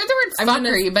 I heard the word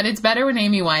fuckery, but it's better when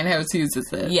Amy Winehouse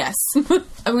uses it. Yes. I'm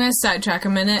going to sidetrack a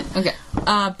minute. Okay.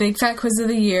 Big Fat Quiz of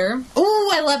the Year.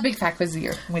 Oh, I love Big Fat Quiz of the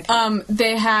Year. With you.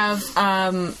 They have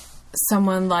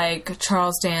someone like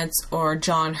Charles Dance or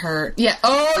John Hurt. Yeah.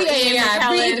 Oh, yeah.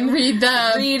 McKellen. Read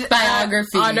the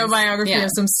biography. Autobiography of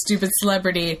some stupid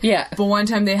celebrity. Yeah. But one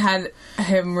time they had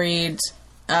him read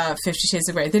 50 Shades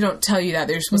of Grey. They don't tell you that.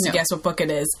 They're supposed to guess what book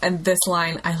it is. And this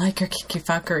line, I like your kinky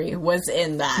fuckery, was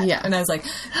in that. Yeah. And I was like,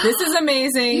 this is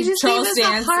amazing. You just Charles gave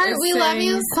us Dance a heart. is We love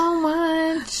you so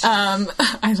much.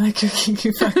 I like your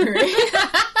kinky fuckery.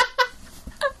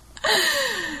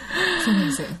 It's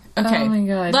amazing. Okay. Oh my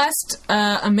god. Last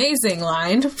amazing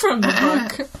line from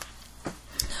the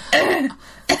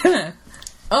book.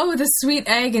 Oh, the sweet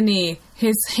agony.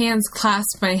 His hands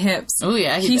clasp my hips. Oh,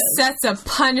 yeah, He does. sets a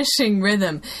punishing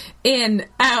rhythm. In,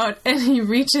 out, and he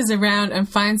reaches around and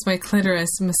finds my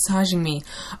clitoris massaging me.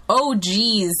 Oh,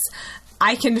 geez.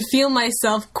 I can feel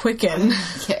myself quicken.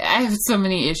 Okay, I have so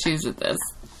many issues with this.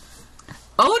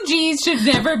 Oh, geez should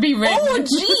never be written. Oh, geez.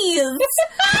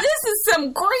 This is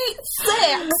some great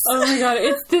sex. Oh my god,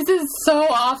 this is so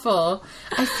awful.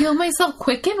 I feel myself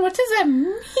quicken? What does that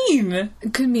mean?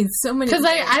 It could mean so many Because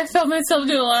things. I felt myself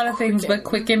do a lot of things, but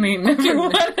quickening never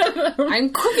one of them.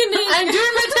 I'm quickening. I'm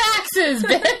doing my taxes,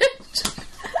 bitch.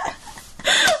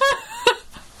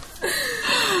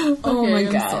 Oh Okay, my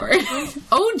I'm god. sorry.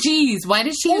 Oh, geez. Why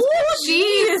does she use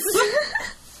geez?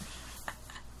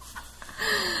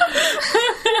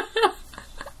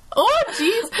 Oh,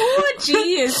 jeez. Oh,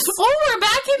 jeez. Oh, we're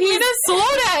back in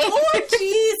Minnesota. Oh,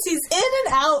 jeez. He's in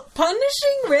and out.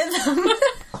 Punishing rhythm.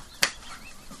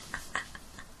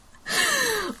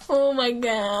 Oh, my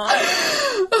God.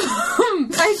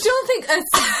 I don't think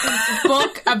a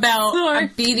book about a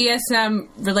BDSM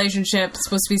relationship is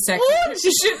supposed to be sexy. Oh,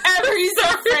 You should ever use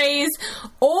that phrase.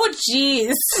 Oh,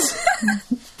 jeez.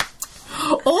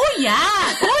 Oh, yeah.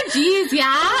 Oh, jeez, yeah.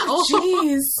 Oh,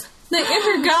 jeez. The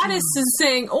inner goddess is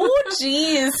saying, oh,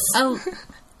 jeez. Oh.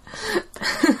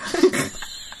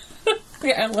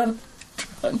 Yeah, I'm a little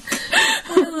drunk.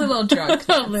 I'm a little drunk.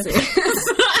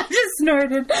 I just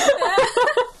snorted.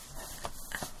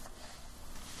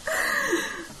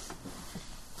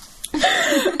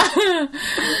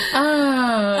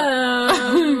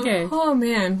 Okay. Oh,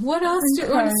 man. What else do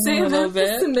you want to say crying a little about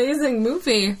this bit. amazing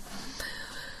movie?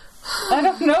 I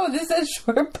don't know. This is a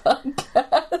short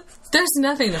podcast. There's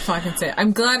nothing to fucking say.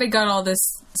 I'm glad I got all this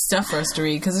stuff for us to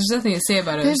read, because there's nothing to say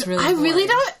about it. It's really I really boring.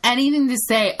 don't have anything to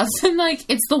say other than, like,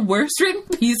 it's the worst written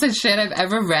piece of shit I've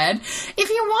ever read. If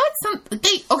you want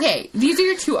okay, these are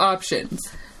your two options.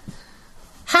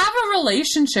 Have a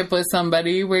relationship with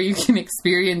somebody where you can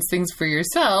experience things for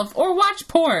yourself, or watch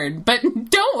porn, but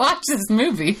don't watch this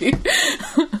movie.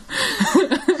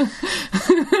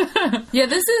 Yeah,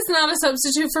 this is not a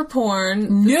substitute for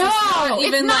porn. No,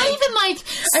 even it's not like even like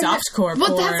softcore But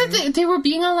porn. that's the thing. They were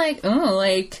being all like, oh,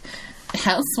 like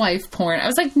housewife porn. I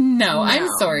was like, no, I'm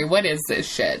sorry. What is this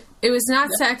shit? It was not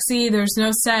sexy. There's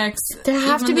no sex. There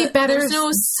have to be better There's no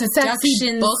sexy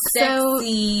seduction. books out.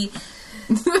 Sexy.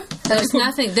 There's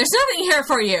nothing. There's nothing here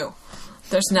for you.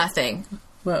 There's nothing.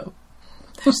 Whoa.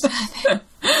 There's nothing.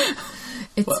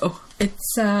 Whoa.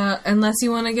 It's unless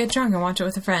you want to get drunk and watch it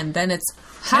with a friend, then it's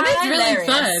That is really hilarious.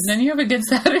 fun. Then you have a good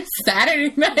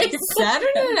Saturday night.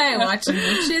 Saturday night watching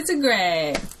Shades of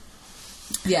Grey.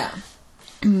 Yeah.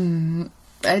 I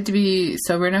had to be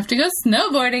sober enough to go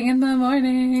snowboarding in the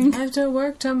morning. I have to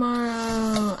work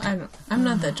tomorrow. I'm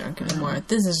not that drunk anymore.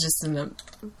 This is just an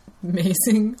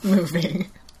amazing movie.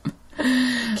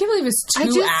 I can't believe it's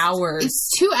 2 hours.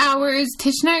 It's 2 hours.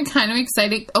 Tish and I are kind of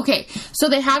excited. Okay, so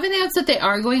they have announced that they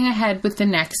are going ahead with the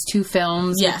next 2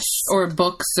 films. Yes. Or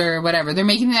books or whatever. They're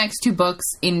making the next 2 books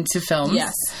into films.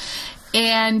 Yes.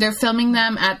 And they're filming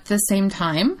them at the same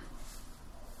time.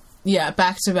 Yeah,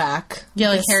 back to back. Yeah,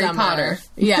 like this Harry summer. Potter.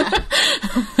 Yeah.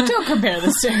 Don't compare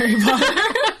this to Harry Potter.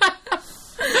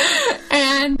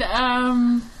 And,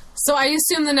 So I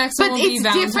assume the next but one will be it's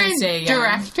Valentine's different Day again.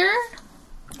 director.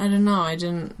 I don't know. I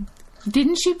didn't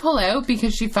Didn't she pull out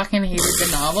because she fucking hated the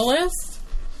novelist?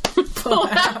 pull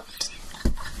out.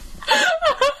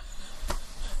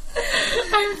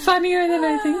 I I'm funnier than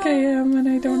I think I am, and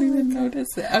I don't even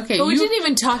notice it. Okay, But we didn't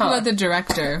even talk about the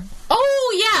director.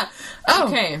 Oh, yeah. Oh.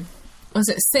 Okay. Was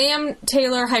it Sam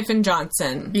Taylor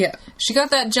Johnson? Yeah. She got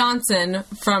that Johnson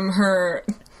from her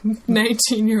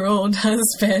 19-year-old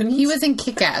husband. He was in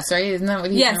Kick-Ass, right? Isn't that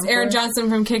what he Yes, known Aaron for? Johnson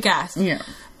from Kick-Ass. Yeah.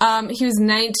 He was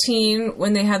 19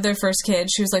 when they had their first kid.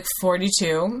 She was like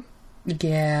 42.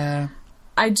 Yeah.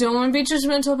 I don't want to be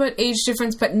judgmental about age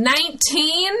difference, but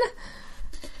 19?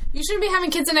 You shouldn't be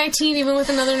having kids at 19, even with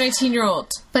another 19-year-old.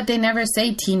 But they never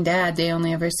say teen dad. They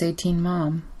only ever say teen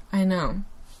mom. I know.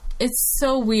 It's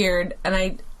so weird,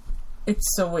 and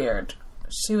it's so weird.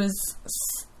 She was...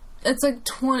 It's like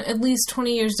at least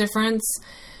 20 years difference.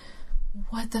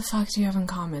 What the fuck do you have in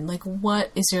common? Like,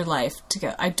 what is your life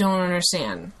together? I don't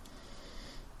understand.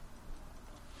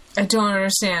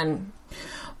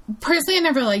 Personally, I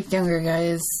never liked younger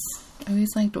guys. I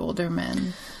always liked older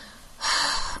men.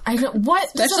 I know what,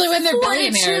 especially when they're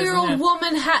billionaires. 42-year-old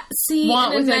woman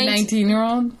want with a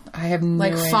 19-year-old? I have no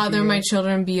idea. Like, father my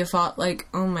children, be a father. Like,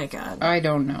 oh my god. I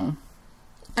don't know.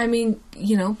 I mean,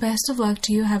 best of luck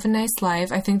to you. Have a nice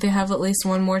life. I think they have at least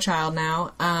one more child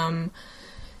now.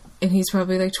 And he's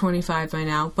probably like 25 by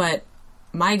now. But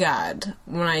my god,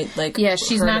 when I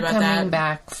she's heard not about coming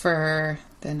back for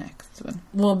the next one.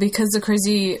 Well, because the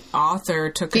crazy author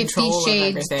took 50 control of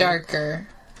Shades everything. Darker.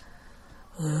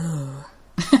 Ooh.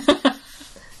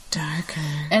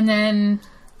 Darker. And then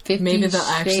 50 maybe they'll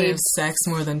actually have sex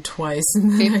more than twice in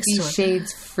the 50 next one.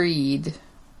 Shades Freed.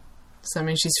 So I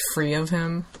mean, she's free of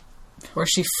him, or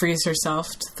she frees herself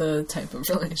to the type of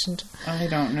relationship. I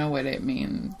don't know what it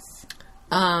means.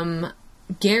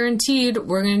 Guaranteed,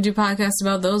 we're going to do podcasts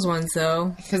about those ones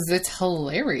though, because it's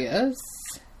hilarious.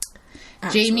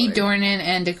 Absolutely. Jamie Dornan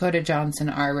and Dakota Johnson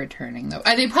are returning, though.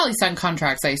 They probably signed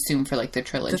contracts, I assume, for like the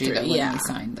trilogy that when they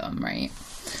signed them, right?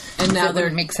 And now so they're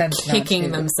make sense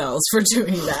kicking themselves for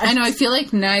doing that. I know. I feel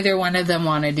like neither one of them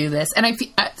want to do this, and I feel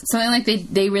something like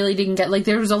they really didn't get. Like,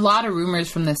 there was a lot of rumors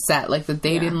from the set, like that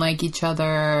they didn't like each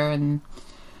other, and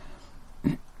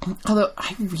although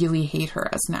I really hate her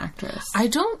as an actress, I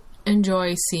don't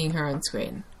enjoy seeing her on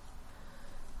screen.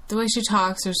 The way she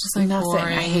talks, there's just like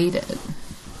boring. I hate it.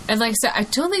 And like I said, I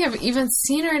don't think I've even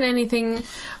seen her in anything,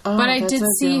 but I did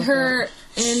see her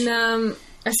in,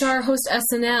 I saw her host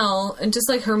SNL, and just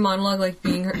like her monologue, like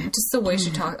being her, just the way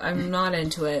she talked, I'm not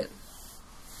into it.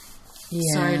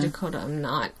 Yeah. Sorry, Dakota, I'm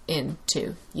not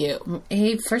into you.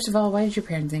 Hey, first of all, why did your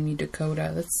parents name you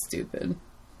Dakota? That's stupid.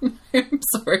 I'm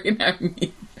sorry, not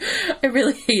me. I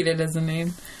really hate it as a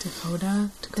name.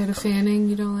 Dakota Fanning,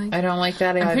 you don't like? I don't like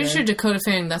that either. I'm pretty sure Dakota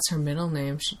Fanning, that's her middle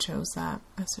name. She chose that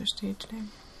as her stage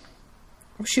name.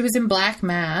 She was in Black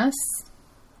Mass.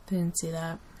 Didn't see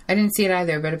that. I didn't see it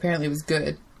either, but apparently it was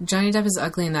good. Johnny Depp is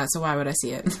ugly in that, so why would I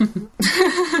see it?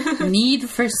 Need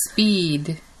for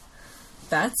Speed.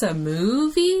 That's a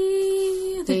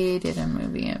movie? They did a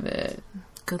movie of it.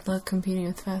 Good luck competing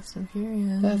with Fast and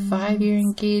Furious. The 5-Year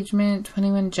Engagement,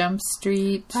 21 Jump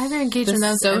Street. 5-Year Engagement,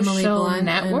 that was Emily Blunt.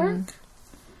 Network?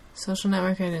 Social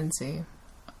Network I didn't see.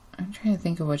 I'm trying to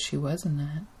think of what she was in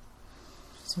that.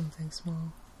 Something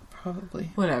small.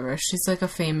 Probably. Whatever. She's like a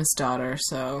famous daughter,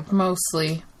 so...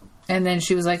 Mostly. And then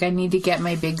she was like, I need to get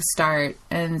my big start.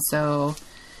 And so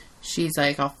she's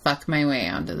like, I'll fuck my way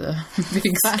onto the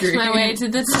big screen. Fuck my way to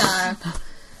the top.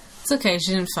 It's okay,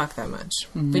 she didn't fuck that much.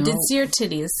 Nope. We did see her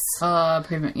titties.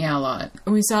 Pretty much, yeah, a lot.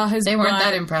 And we saw his They butt. weren't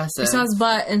that impressive. We saw his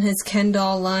butt and his Ken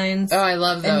doll lines. Oh, I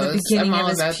love those. And the beginning I'm all of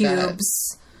his about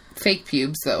pubes. That. Fake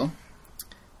pubes, though.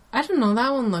 I don't know,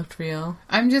 that one looked real.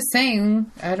 I'm just saying,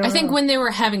 I think when they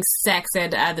were having sex, they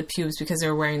had to add the pubes because they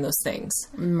were wearing those things.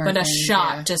 But a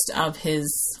shot just of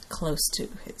his, close to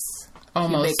his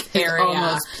pubic area.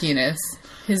 Almost penis.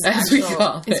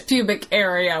 His pubic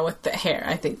area with the hair.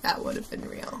 I think that would have been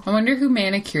real. I wonder who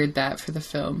manicured that for the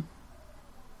film.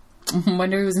 I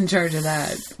wonder who was in charge of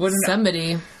that.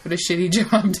 Somebody. What a shitty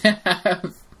job to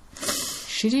have.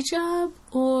 Shitty job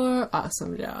or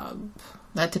awesome job?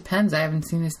 That depends. I haven't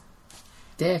seen his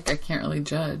dick. I can't really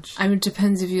judge. I mean, it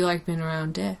depends if you like being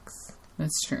around dicks.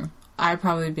 That's true. I'd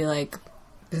probably be like...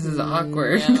 This is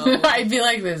awkward. No. I'd be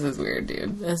like, this is weird,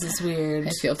 dude. This is weird.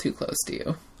 I feel too close to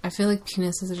you. I feel like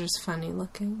penises are just funny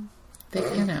looking. They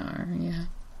kind of are, yeah.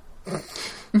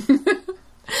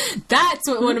 That's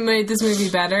what would have made this movie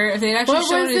better. If they'd actually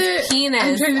shown his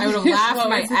penis, I would have laughed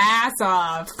my ass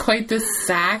off. Quite the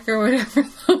sack or whatever.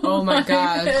 Oh my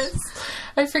god.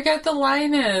 I forget the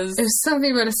line is. It was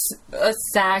something about a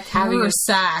sack having a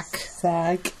sack.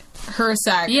 Sack. Her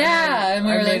sack. Yeah. And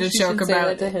I made a joke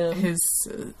about his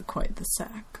quite the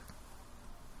sack.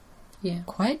 Yeah.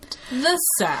 Quite the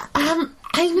sack. I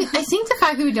think the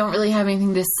fact that we don't really have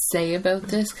anything to say about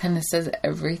this kind of says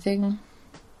everything.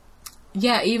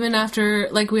 Yeah, even after,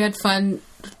 like, we had fun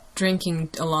drinking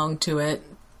along to it,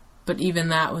 but even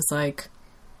that was like,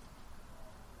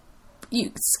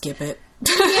 you skip it.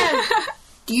 Yeah.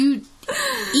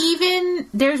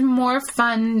 There's more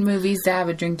fun movies to have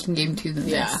a drinking game to than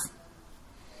Yeah. this.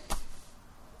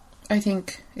 I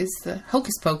think is the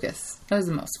Hocus Pocus. That was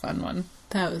the most fun one.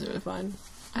 That was really fun.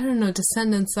 I don't know,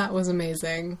 Descendants, that was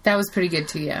amazing. That was pretty good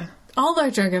too, yeah. All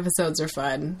our drunk episodes are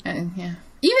fun. Yeah.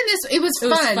 Even this, it was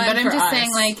fun, but I'm just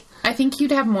saying, like, I think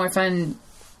you'd have more fun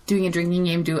doing a drinking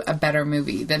game to a better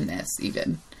movie than this,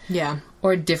 even. Yeah.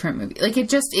 Or a different movie. Like, it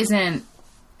just isn't,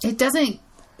 it doesn't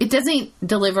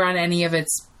deliver on any of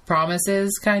its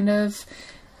promises, kind of.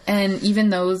 And even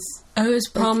those... I was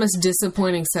promised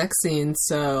disappointing sex scenes,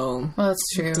 so... Well,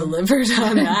 that's true. Delivered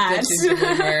on that.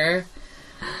 Deliver.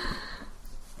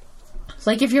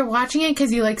 Like, if you're watching it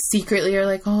because you, like, secretly are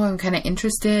like, oh, I'm kind of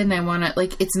interested and I want to...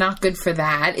 Like, it's not good for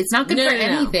that. It's not good for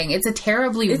anything. It's a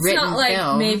terribly written film. It's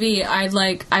not like, maybe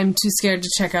I'm too scared to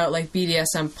check out, like,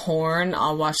 BDSM porn.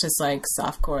 I'll watch this, like,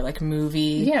 softcore, like,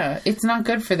 movie. Yeah, it's not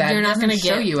good for that. You're not going to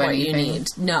show get you what anything. you need.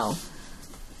 No.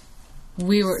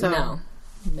 No.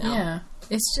 Yeah.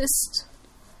 It's just...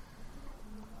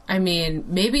 I mean,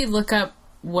 maybe look up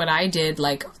what I did,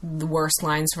 like, the worst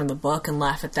lines from the book and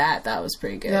laugh at that. That was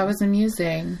pretty good. That was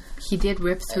amusing. He did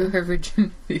rip through her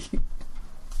virginity.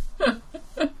 Oh,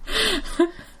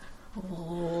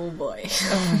 boy.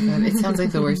 Oh, my God. It sounds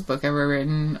like the worst book ever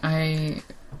written. I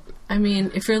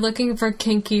mean, if you're looking for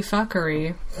kinky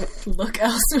fuckery, look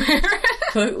elsewhere.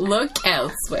 Look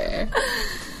elsewhere.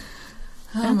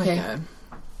 Oh, my God.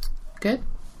 Good?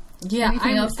 Yeah.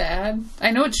 Anything else to add?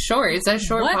 I know it's short. It's a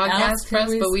short podcast for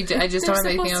us, but I just don't have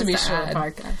anything else to add.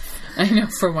 Podcast. I know,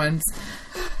 for once.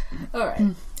 All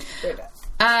right.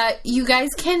 You guys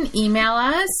can email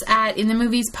us at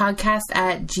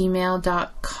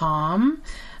inthemoviespodcast@gmail.com.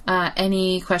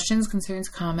 Any questions, concerns,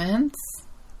 comments?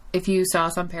 If you saw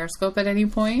us on Periscope at any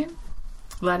point,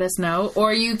 let us know.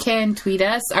 Or you can tweet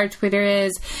us. Our Twitter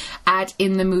is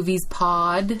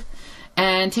 @inthemoviespod.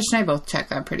 And Tish and I both check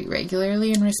that pretty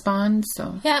regularly and respond.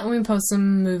 So yeah, and we post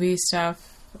some movie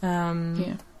stuff.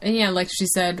 And yeah, like she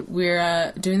said,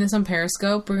 we're doing this on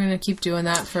Periscope. We're gonna keep doing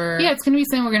that for it's gonna be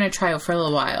something we're gonna try out for a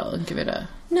little while and give it a.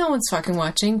 No one's fucking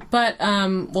watching, but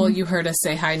well, you heard us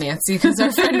say hi, Nancy, because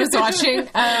our friend was watching.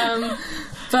 But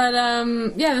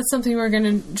yeah, that's something we're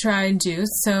gonna try and do.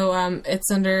 So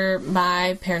it's under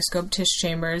my Periscope, Tish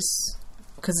Chambers,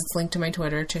 because it's linked to my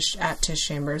Twitter, Tish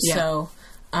 @TishChambers. Yeah. So.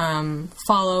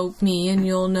 Follow me and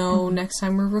you'll know next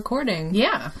time we're recording.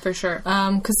 Yeah, for sure.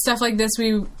 Because stuff like this,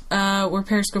 we were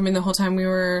periscoping the whole time we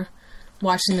were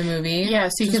watching the movie. Yeah,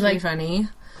 so you could like funny.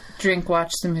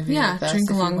 Watch the movie. Yeah, with us drink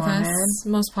along with us.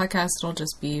 Most podcasts will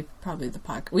just be probably the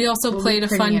podcast. We also played a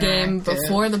fun game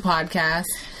before the podcast.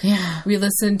 Yeah, we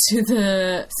listened to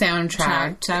the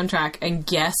soundtrack and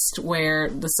guessed where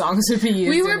the songs would be used.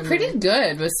 We were pretty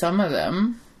good with some of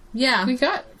them. Yeah, we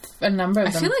got a number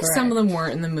of them. I feel like some of them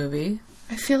weren't in the movie.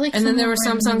 I feel like and then there were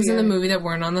some songs in the movie that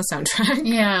weren't on the soundtrack.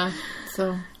 Yeah.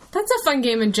 So that's a fun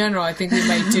game in general, I think we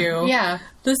might do. Yeah.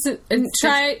 Listen and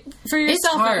try it for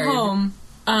yourself at home.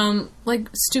 Like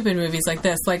stupid movies like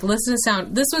this. Like listen to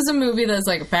sound. This was a movie that's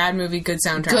like a bad movie, good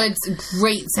soundtrack.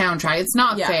 Great soundtrack. It's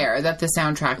not fair that the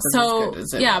soundtrack was as good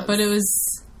as it was. But it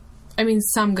was I mean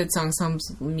some good songs, some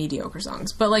mediocre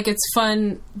songs. But like it's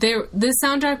fun. This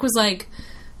soundtrack was like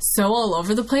so all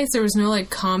over the place. There was no like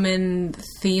common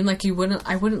theme. Like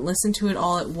I wouldn't listen to it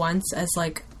all at once as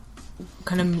like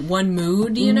kind of one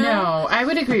mood, you know? No, I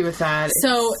would agree with that.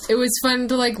 So it was fun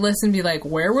to like listen and be like,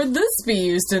 where would this be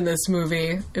used in this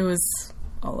movie? It was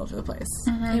all over the place.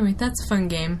 Mm-hmm. Anyway, that's a fun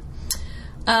game.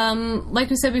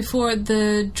 Like we said before,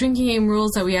 the drinking game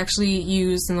rules that we actually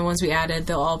used and the ones we added,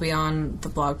 they'll all be on the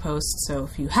blog post. So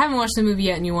if you haven't watched the movie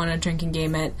yet and you want to drinking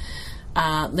game it,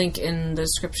 link in the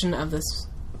description of this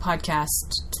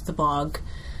podcast to the blog.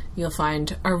 You'll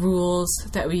find our rules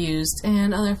that we used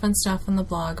and other fun stuff on the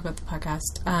blog about the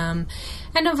podcast. And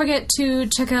don't forget to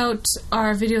check out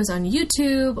our videos on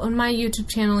YouTube, on my YouTube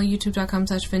channel,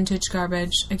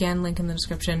 youtube.com/vintagegarbage. Again, link in the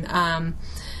description.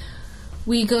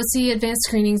 We go see advanced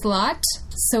screenings a lot.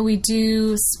 So we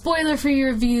do spoiler-free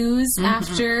reviews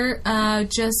after.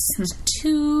 Just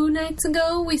 2 nights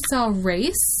ago, we saw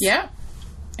Race. Yeah.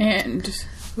 And it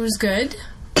was good.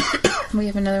 We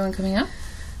have another one coming up.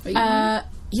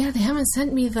 Yeah, they haven't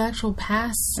sent me the actual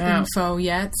pass info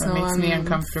yet, so that makes me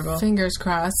uncomfortable. Fingers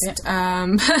crossed. Yeah.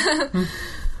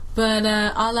 But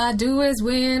all I do is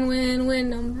win.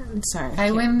 I'm sorry.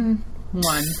 I win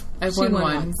One. I won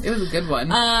one. It was a good one.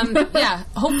 Yeah,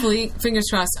 hopefully, fingers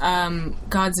crossed,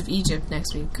 Gods of Egypt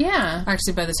next week. Yeah.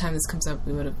 Actually, by the time this comes up,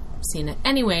 we would have seen it.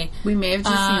 Anyway. We may have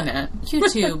just seen it.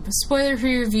 YouTube.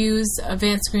 Spoiler-free reviews,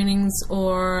 advanced screenings,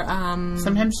 or...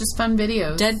 sometimes just fun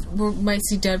videos. We might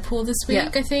see Deadpool this week,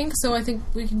 Yeah. I think. So I think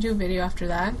we can do a video after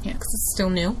that. Yeah. Because it's still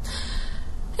new.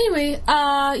 Anyway,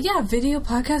 video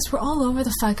podcasts. We're all over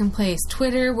the fucking place.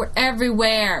 Twitter, we're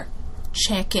everywhere.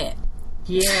 Check it.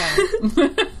 Yeah.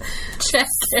 Check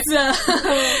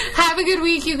it. Have a good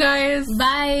week, you guys.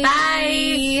 Bye.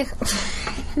 Bye.